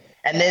champion?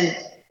 And then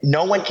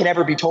no one can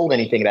ever be told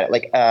anything about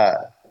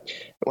it.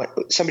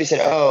 Somebody said,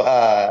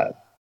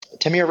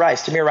 Tamir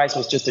Rice. Tamir Rice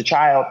was just a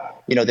child.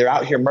 They're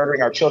out here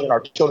murdering our children.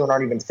 Our children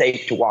aren't even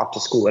safe to walk to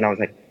school. And I was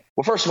like,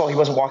 well, first of all, he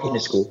wasn't walking to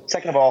school.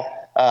 Second of all,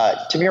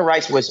 Tamir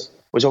Rice was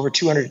over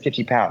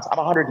 250 pounds. I'm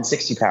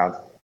 160 pounds.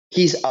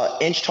 He's an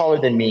inch taller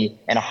than me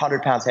and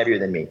 100 pounds heavier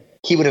than me.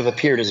 he would have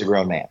appeared as a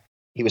grown man.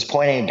 He was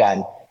pointing a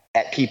gun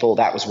at people.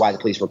 That was why the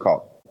police were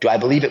called. Do I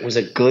believe it was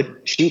a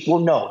good shoot? Well,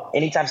 no.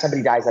 Anytime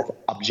somebody dies, that's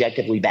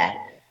objectively bad.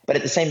 But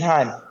at the same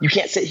time, you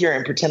can't sit here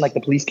and pretend like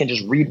the police can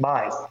just read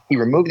minds. He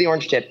removed the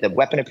orange tip. The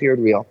weapon appeared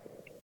real.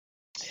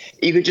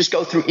 You could just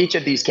go through each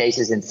of these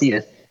cases and see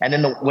this. And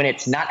then when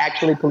it's not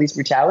actually police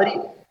brutality,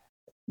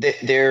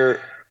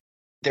 they're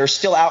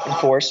still out in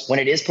force. When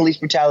it is police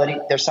brutality,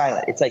 they're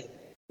silent. It's like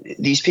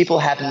these people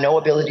have no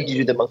ability to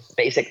do the most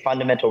basic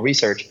fundamental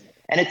research.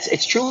 And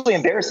it's truly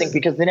embarrassing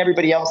because then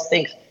everybody else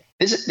thinks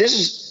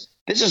this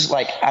is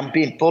like, I'm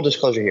being full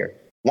disclosure here.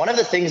 One of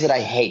the things that I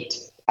hate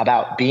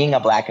about being a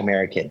Black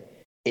American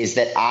is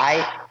that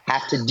I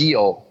have to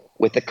deal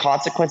with the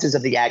consequences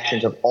of the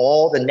actions of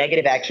all the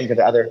negative actions of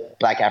the other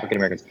Black African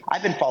Americans.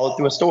 I've been followed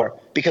through a store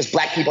because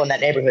Black people in that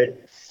neighborhood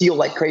steal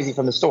like crazy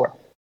from the store.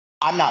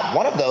 I'm not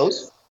one of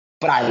those,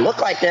 but I look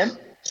like them,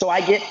 so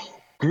I get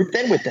grouped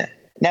in with them.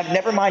 Now,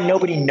 never mind,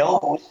 nobody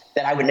knows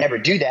that I would never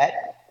do that.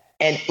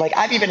 And like,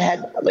 I've even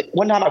had, like,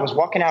 one time I was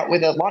walking out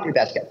with a laundry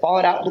basket,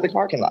 fall out into the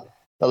parking lot.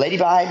 The lady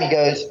behind me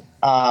goes,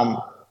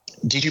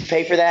 did you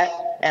pay for that?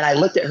 And I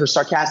looked at her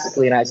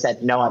sarcastically and I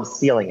said, no, I'm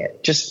stealing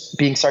it. Just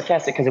being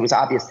sarcastic because it was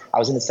obvious. I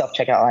was in the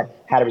self-checkout line,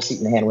 had a receipt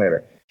in the hand,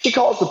 whatever. She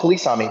calls the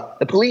police on me.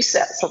 The police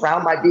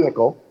surround my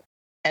vehicle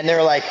and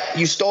they're like,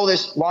 you stole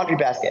this laundry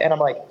basket. And I'm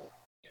like,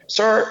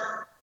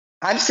 sir,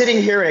 I'm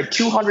sitting here in a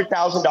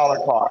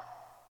 $200,000 car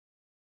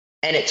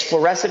and it's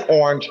fluorescent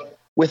orange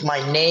with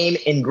my name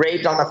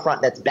engraved on the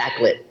front that's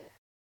backlit.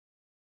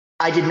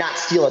 I did not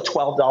steal a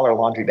 $12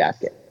 laundry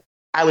basket.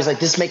 I was like,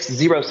 this makes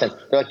zero sense.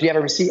 They're like, do you have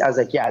a receipt? I was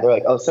like, yeah. They're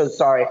like, oh, so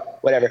sorry,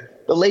 whatever.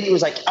 The lady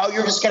was like, oh,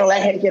 you're just going to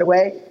let him get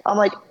away? I'm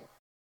like,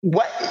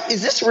 what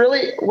is this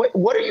really?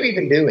 What are you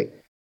even doing?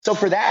 So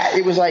for that,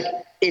 it was like,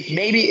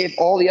 if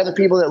all the other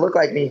people that look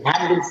like me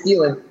hadn't been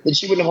stealing, then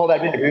she wouldn't have held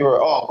that in. We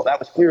were, oh, well, that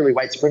was clearly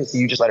white supremacy.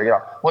 You just let her get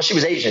off. Well, she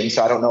was Asian,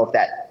 so I don't know if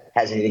that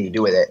has anything to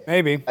do with it.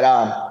 Maybe.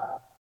 But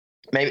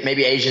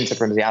maybe Asian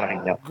supremacy. I don't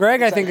even know.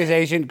 Greg, I think, is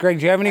Asian. Greg,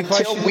 do you have any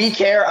questions? Until we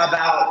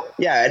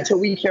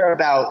care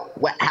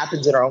about what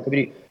happens in our own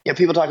community. You know,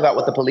 people talk about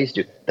what the police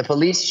do. The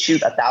police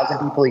shoot 1,000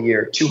 people a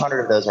year.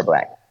 200 of those are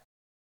Black.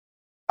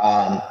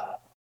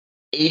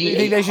 Do you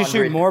think they should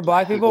shoot more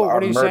Black people?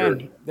 What are you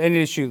saying? They need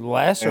to shoot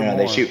less or more?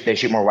 They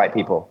shoot more white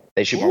people.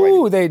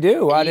 Ooh, they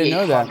do. I didn't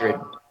know that.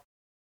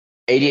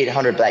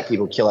 8,800 Black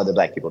people kill other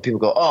Black people. People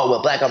go, oh,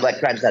 well, Black on Black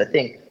crime is not a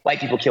thing. White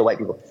people kill white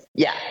people.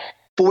 Yeah.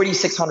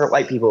 4,600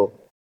 white people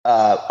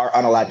are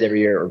unalived every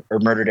year or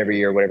murdered every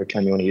year, whatever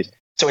term you want to use.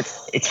 So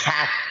it's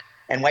half,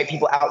 and white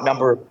people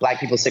outnumber Black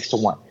people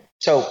 6-1.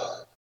 So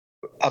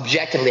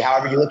objectively,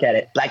 however you look at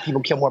it, Black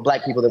people kill more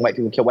Black people than white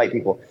people kill white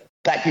people.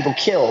 Black people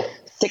kill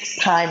 6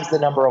 times the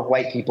number of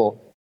white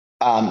people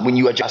when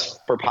you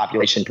adjust for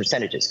population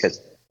percentages, because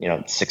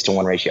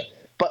 6-1 ratio.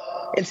 But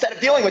instead of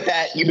dealing with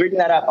that, you bring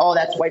that up. Oh,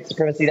 that's white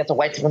supremacy. That's a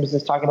white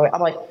supremacist talking about it.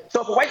 I'm like,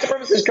 so if a white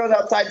supremacist goes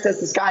outside and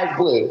says the sky is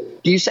blue,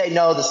 do you say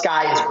no, the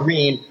sky is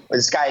green or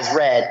the sky is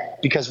red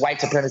because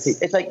white supremacy?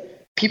 It's like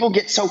people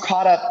get so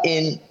caught up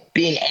in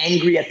being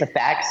angry at the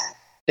facts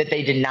that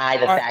they deny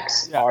the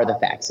facts are the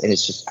facts. And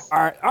it's just...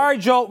 All right,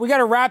 Joel, we got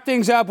to wrap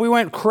things up. We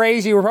went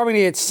crazy. We're probably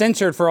going to get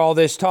censored for all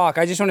this talk.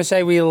 I just want to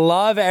say we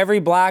love every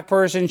Black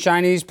person,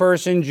 Chinese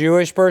person,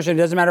 Jewish person.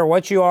 It doesn't matter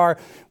what you are.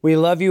 We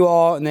love you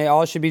all, and they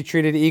all should be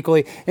treated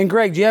equally. And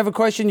Greg, do you have a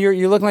question? You're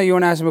looking like you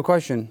want to ask him a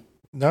question.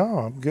 No,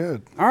 I'm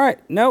good. All right.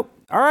 Nope.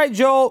 All right,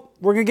 Joel,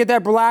 we're going to get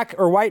that Black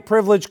or white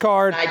privilege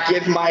card. I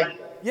give my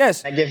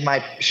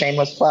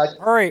shameless plug.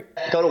 All right.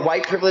 Go to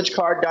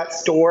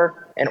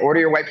whiteprivilegecard.store and order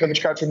your white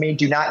privilege card from me.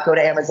 Do not go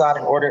to Amazon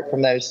and order it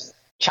from those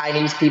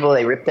Chinese people.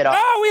 They ripped it off.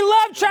 Oh, we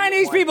love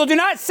Chinese people. Do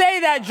not say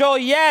that, Joel.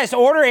 Yes,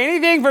 order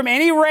anything from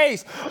any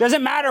race.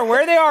 Doesn't matter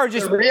where they are.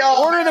 Just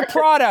order the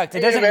product. It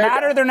doesn't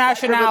matter their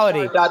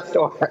nationality.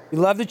 We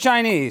love the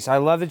Chinese. I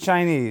love the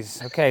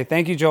Chinese. Okay,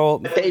 thank you, Joel.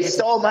 They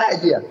stole my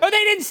idea. No,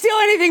 they didn't steal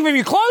anything from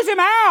you. Close them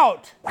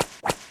out.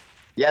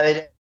 Yeah, they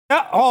did.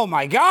 Oh,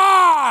 my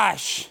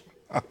gosh.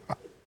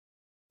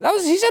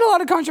 He said a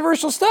lot of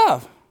controversial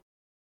stuff.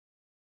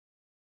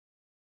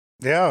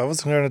 Yeah, I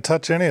wasn't going to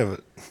touch any of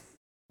it.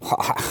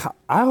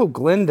 I hope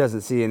Glenn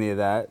doesn't see any of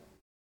that.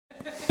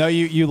 No,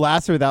 you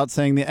lasted without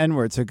saying the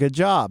N-word, so good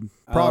job.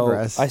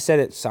 Progress. I said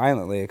it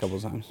silently a couple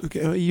times.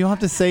 Okay, you don't have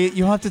to say it.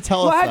 You don't have to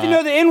tell us I have to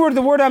know the N-word,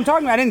 the word I'm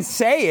talking about. I didn't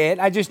say it.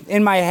 I just,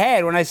 in my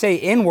head, when I say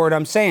N-word,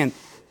 I'm saying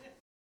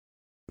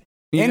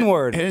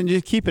N-word. And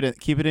you keep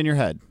it in your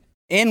head.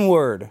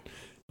 N-word.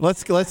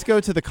 Let's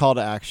go to the call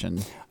to action.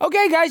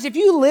 Okay, guys, if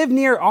you live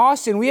near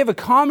Austin, we have a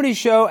comedy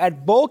show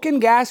at Vulcan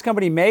Gas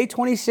Company, May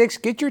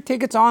 26th. Get your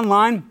tickets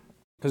online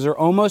because they're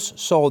almost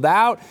sold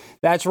out.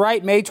 That's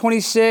right, May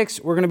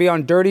 26th. We're going to be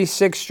on Dirty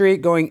 6th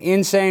Street going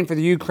insane for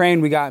the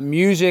Ukraine. We got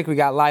music. We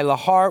got Lila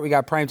Hart. We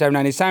got Primetime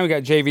 90s Time. We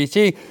got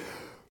JVT.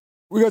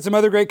 We got some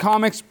other great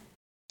comics.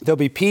 There'll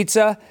be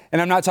pizza,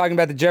 and I'm not talking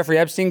about the Jeffrey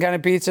Epstein kind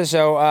of pizza.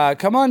 So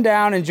come on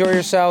down, enjoy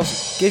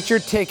yourselves. Get your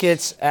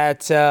tickets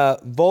at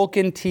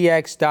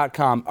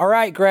vulcantx.com. All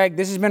right, Greg,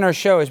 this has been our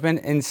show. It's been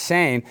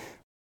insane.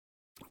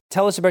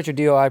 Tell us about your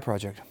DOI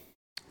project.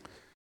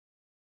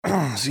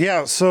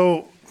 Yeah,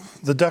 so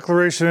the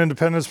Declaration of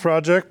Independence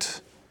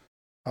Project,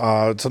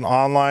 it's an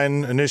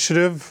online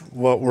initiative.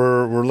 What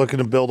we're looking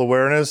to build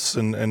awareness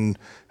and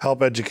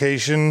help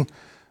education.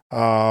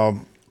 Wait.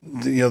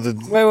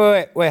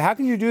 How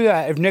can you do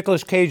that if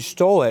Nicolas Cage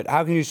stole it?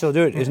 How can you still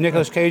do it? Is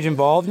Nicolas Cage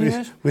involved in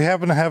this? We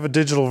happen to have a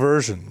digital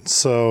version,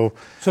 so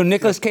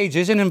Nicolas Cage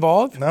isn't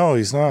involved? No,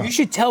 he's not. You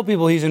should tell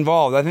people he's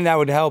involved. I think that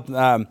would help.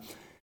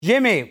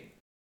 Jimmy,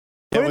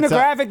 put in the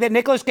graphic that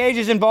Nicolas Cage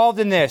is involved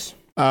in this.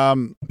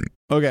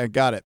 Okay,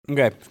 got it.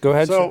 Okay, go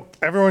ahead. So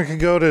everyone can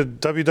go to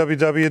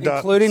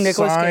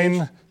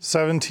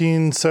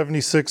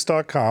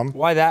www.sign1776.com.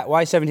 Why that?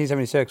 Why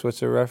 1776? What's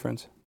the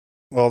reference?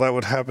 Well, that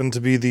would happen to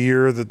be the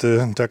year that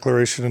the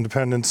Declaration of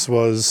Independence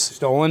was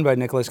stolen by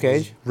Nicolas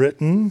Cage,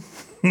 written,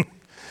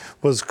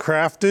 was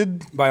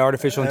crafted by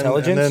artificial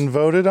intelligence, and then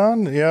voted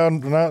on. Yeah,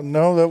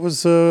 no, that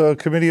was a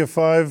committee of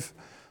 5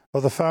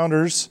 of the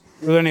founders.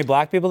 Were there any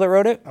black people that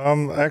wrote it?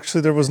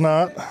 Actually, there was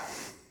not.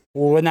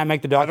 Well, wouldn't that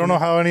make the document? I don't know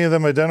how any of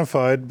them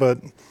identified,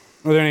 but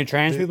were there any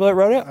trans people that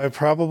wrote it?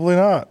 Probably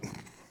not.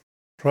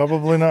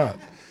 Probably not.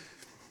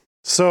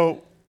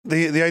 So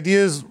the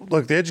idea is,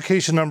 look, the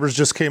education numbers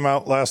just came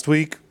out last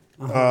week.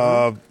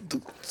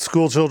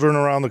 School children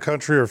around the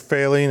country are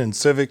failing in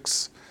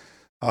civics.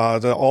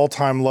 The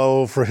all-time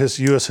low for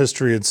U.S.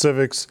 history and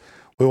civics.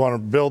 We want to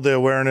build the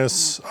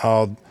awareness.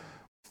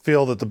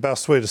 Feel that the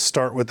best way to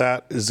start with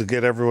that is to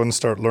get everyone to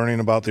start learning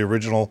about the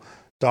original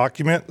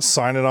document,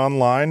 sign it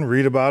online,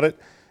 read about it,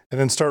 and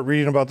then start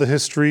reading about the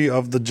history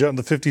of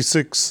the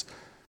 56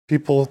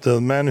 people,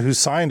 the men who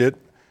signed it,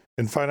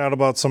 and find out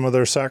about some of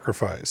their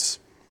sacrifice.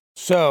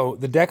 So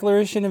the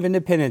Declaration of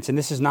Independence, and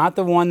this is not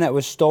the one that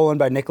was stolen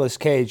by Nicolas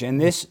Cage, and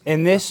this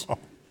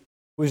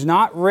was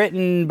not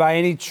written by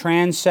any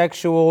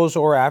transsexuals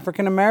or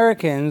African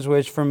Americans,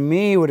 which for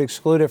me would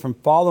exclude it from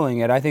following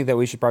it. I think that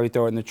we should probably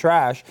throw it in the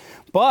trash.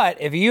 But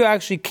if you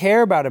actually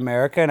care about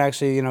America and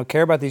actually,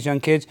 care about these young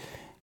kids,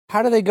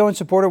 how do they go and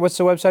support it? What's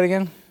the website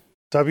again?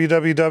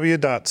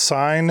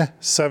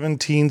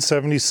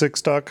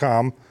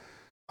 www.sign1776.com.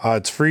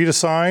 It's free to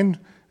sign,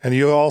 and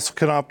you also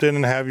can opt in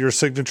and have your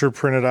signature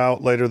printed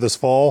out later this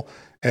fall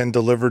and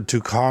delivered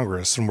to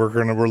Congress. And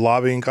we're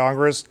lobbying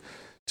Congress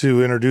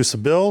to introduce a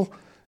bill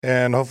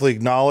and hopefully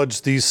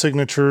acknowledge these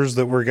signatures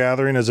that we're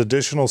gathering as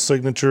additional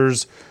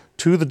signatures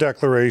to the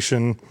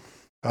Declaration.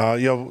 A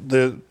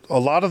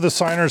lot of the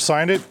signers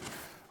signed it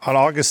on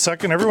August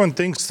 2nd. Everyone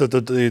thinks that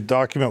the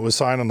document was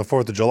signed on the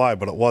 4th of July,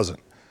 but it wasn't.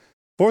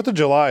 4th of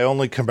July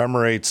only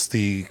commemorates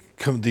the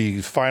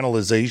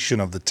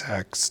finalization of the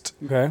text.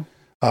 Okay.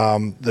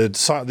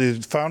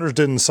 The founders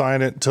didn't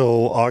sign it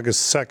till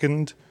August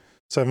 2nd,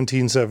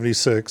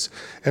 1776.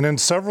 And then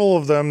several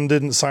of them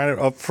didn't sign it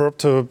up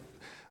to,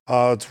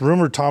 it's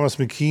rumored Thomas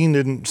McKean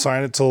didn't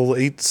sign it till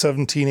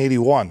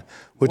 1781,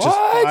 which is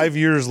 5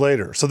 years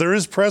later. So there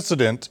is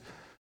precedent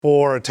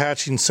for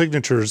attaching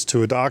signatures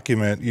to a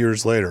document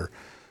years later.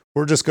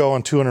 We're just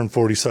going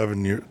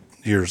 247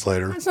 years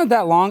later. It's not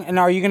that long. And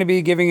are you going to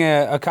be giving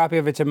a copy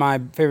of it to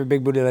my favorite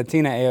big booty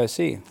Latina,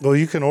 AOC? Well,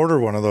 you can order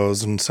one of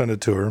those and send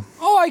it to her.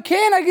 Oh, I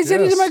can. I can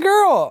send it to my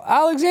girl,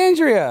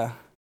 Alexandria.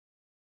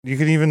 You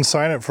can even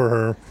sign it for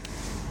her.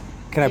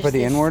 Can I put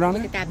the N-word on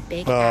it? Look at that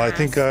big I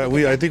think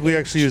we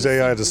actually use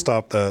AI to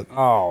stop that.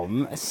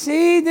 Oh,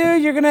 see,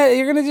 dude, you're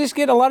gonna just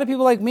get a lot of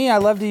people like me. I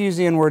love to use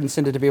the N-word and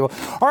send it to people.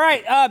 All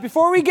right,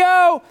 before we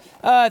go,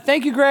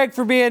 thank you, Greg,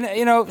 for being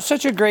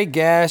such a great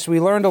guest. We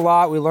learned a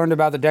lot. We learned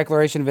about the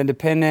Declaration of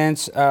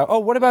Independence.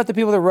 What about the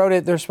people that wrote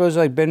it? They're supposed to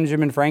like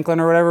Benjamin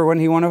Franklin or whatever.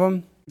 Wasn't he one of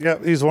them? Yeah,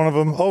 he's one of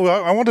them. Oh,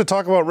 I want to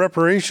talk about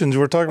reparations.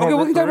 We're talking about reparations.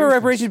 Okay, we can talk about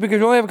reparations because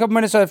we only have a couple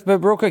minutes left. But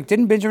real quick,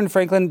 didn't Benjamin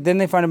Franklin, didn't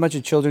they find a bunch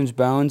of children's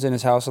bones in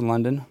his house in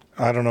London?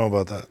 I don't know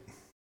about that.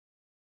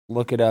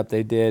 Look it up.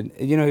 They did.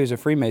 You know he was a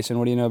Freemason.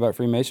 What do you know about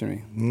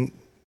Freemasonry?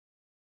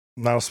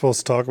 Not supposed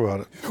to talk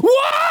about it.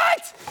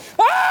 What?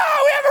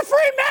 Oh, we have a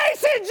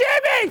Freemason,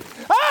 Jimmy!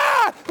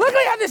 Look,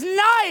 I have this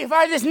knife.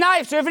 I have this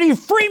knife. So if any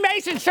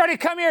Freemasons try to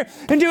come here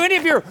and do any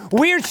of your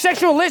weird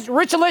sexual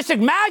ritualistic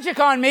magic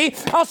on me,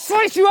 I'll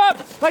slice you up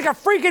like a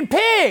freaking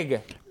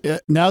pig. Yeah,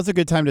 now's a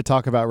good time to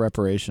talk about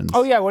reparations.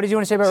 Oh, yeah. What did you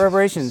want to say about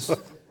reparations?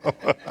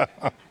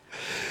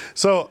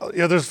 So,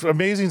 there's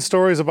amazing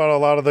stories about a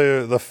lot of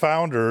the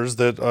founders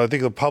that I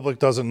think the public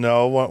doesn't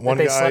know. One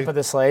they guy slept with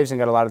the slaves and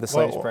got a lot of the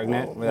slaves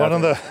pregnant. One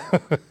of the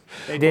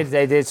they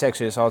did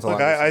sexually assault a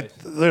lot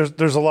of the slaves.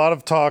 There's a lot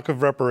of talk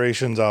of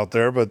reparations out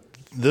there, but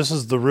this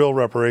is the real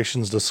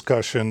reparations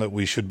discussion that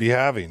we should be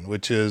having,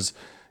 which is,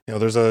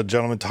 there's a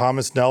gentleman,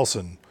 Thomas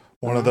Nelson,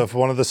 one of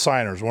the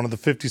signers, one of the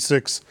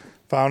 56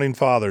 founding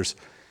fathers.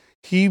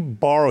 He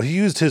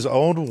used his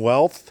own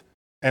wealth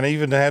and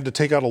even had to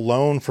take out a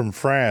loan from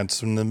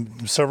France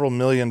and several $1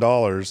 million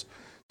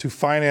to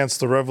finance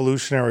the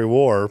Revolutionary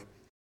War.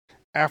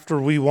 After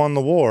we won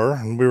the war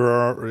and we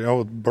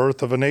were,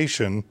 birth of a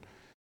nation,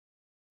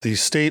 the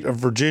state of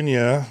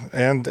Virginia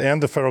and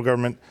the federal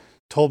government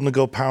told him to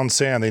go pound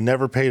sand. They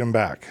never paid him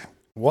back.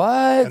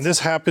 What? And this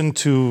happened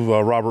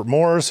to Robert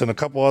Morris and a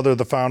couple other of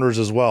the founders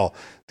as well.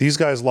 These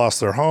guys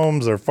lost their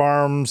homes, their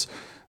farms,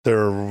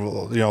 their,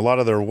 a lot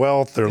of their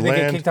wealth, their Did they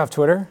get land. kicked off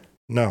Twitter?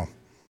 No.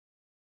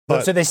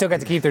 So they still got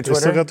to keep their They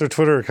Twitter? still got their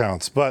Twitter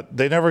accounts, but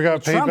they never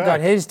got paid Trump back. got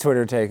his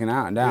Twitter taken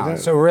out and down. did.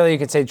 So really, you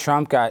could say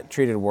Trump got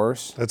treated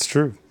worse. That's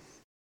true.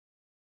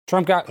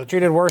 Trump got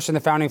treated worse than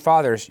the Founding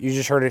Fathers. You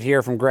just heard it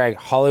here from Greg,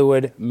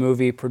 Hollywood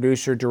movie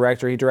producer,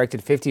 director. He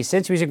directed 50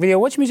 Cent's music video.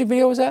 Which music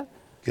video was that?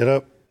 Get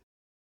up.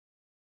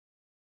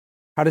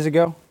 How does it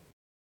go?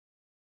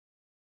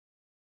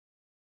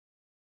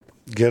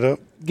 Get up.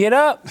 Get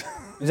up.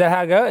 Is that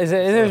how it goes?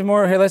 There's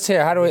more here? Let's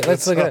hear.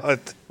 Let's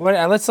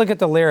look at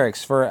the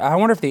lyrics for. I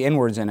wonder if the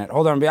N-word's in it.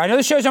 Hold on. I know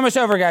the show's almost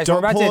over, guys.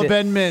 Don't pull a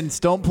Ben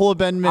Mintz. Don't pull a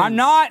Ben Mintz. I'm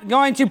not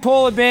going to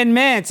pull a Ben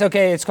Mintz.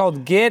 Okay, it's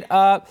called Get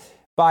Up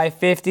by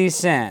 50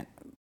 Cent.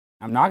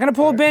 I'm not going to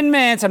pull a Ben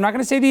Mintz. I'm not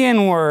going to say the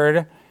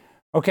N-word.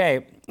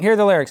 Okay, here are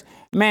the lyrics.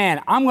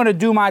 Man, I'm going to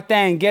do my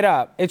thing. Get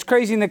up. It's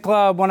crazy in the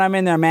club when I'm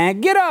in there, man.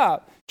 Get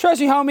up.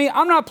 Trust me, homie.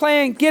 I'm not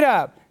playing. Get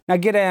up. Now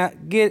get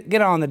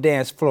on the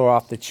dance floor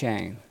off the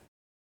chain.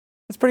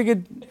 That's pretty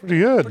good. Pretty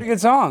good. Pretty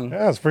good song.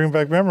 Yeah, it's bringing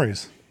back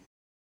memories.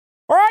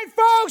 All right,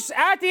 folks.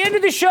 At the end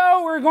of the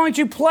show, we're going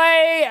to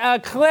play a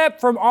clip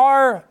from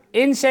our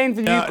Insane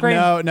for the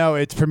Ukraine. No.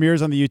 It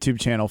premieres on the YouTube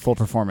channel, Full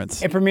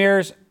Performance. It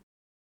premieres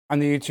on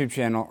the YouTube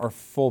channel, or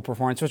Full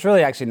Performance. So it's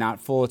really actually not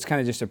full. It's kind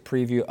of just a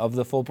preview of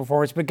the full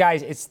performance. But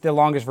guys, it's the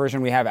longest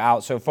version we have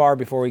out so far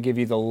before we give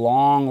you the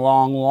long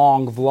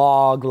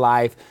vlog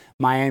life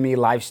Miami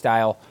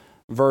lifestyle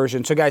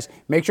version. So guys,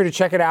 make sure to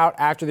check it out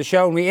after the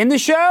show. And we end the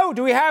show.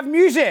 Do we have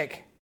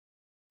music?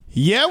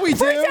 Yeah, we do.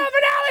 Freestyle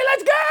finale.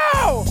 Let's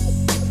go.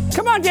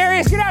 Come on,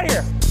 Darius, get out of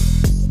here.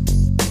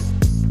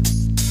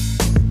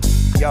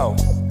 Yo,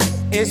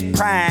 it's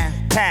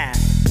prime time,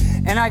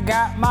 and I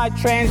got my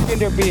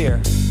transgender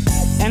beer,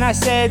 and I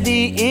said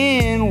the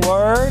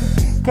N-word,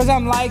 cause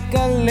I'm like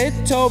a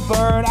little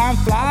bird. I'm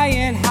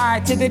flying high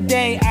to the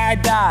day I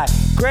die.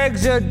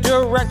 Greg's a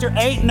director,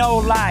 ain't no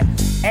lie.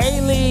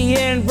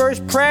 Alien vs.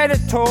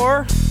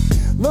 Predator,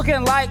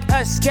 looking like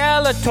a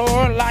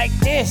Skeletor, like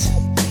this,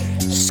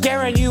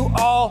 scaring you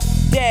all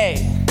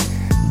day.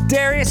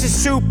 Darius is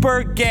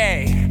super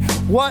gay.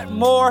 What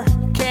more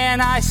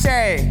can I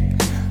say?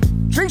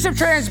 Drink some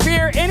trans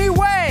beer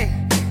anyway.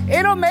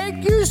 It'll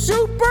make you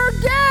super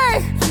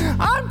gay.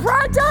 I'm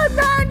Primetime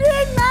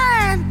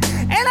 99,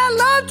 and I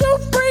love to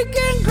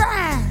freaking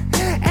grind,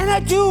 and I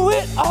do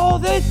it all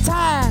the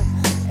time.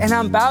 And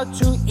I'm about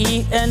to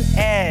eat an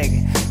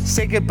egg.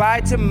 Say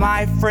goodbye to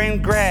my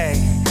friend Greg.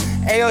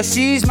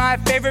 AOC's my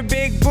favorite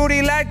big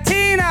booty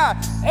Latina.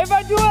 If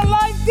I do it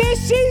like this,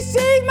 she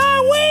sees my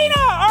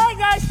wiener. All right,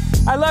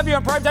 guys, I love you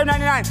on Primetime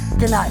 99.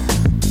 Good night.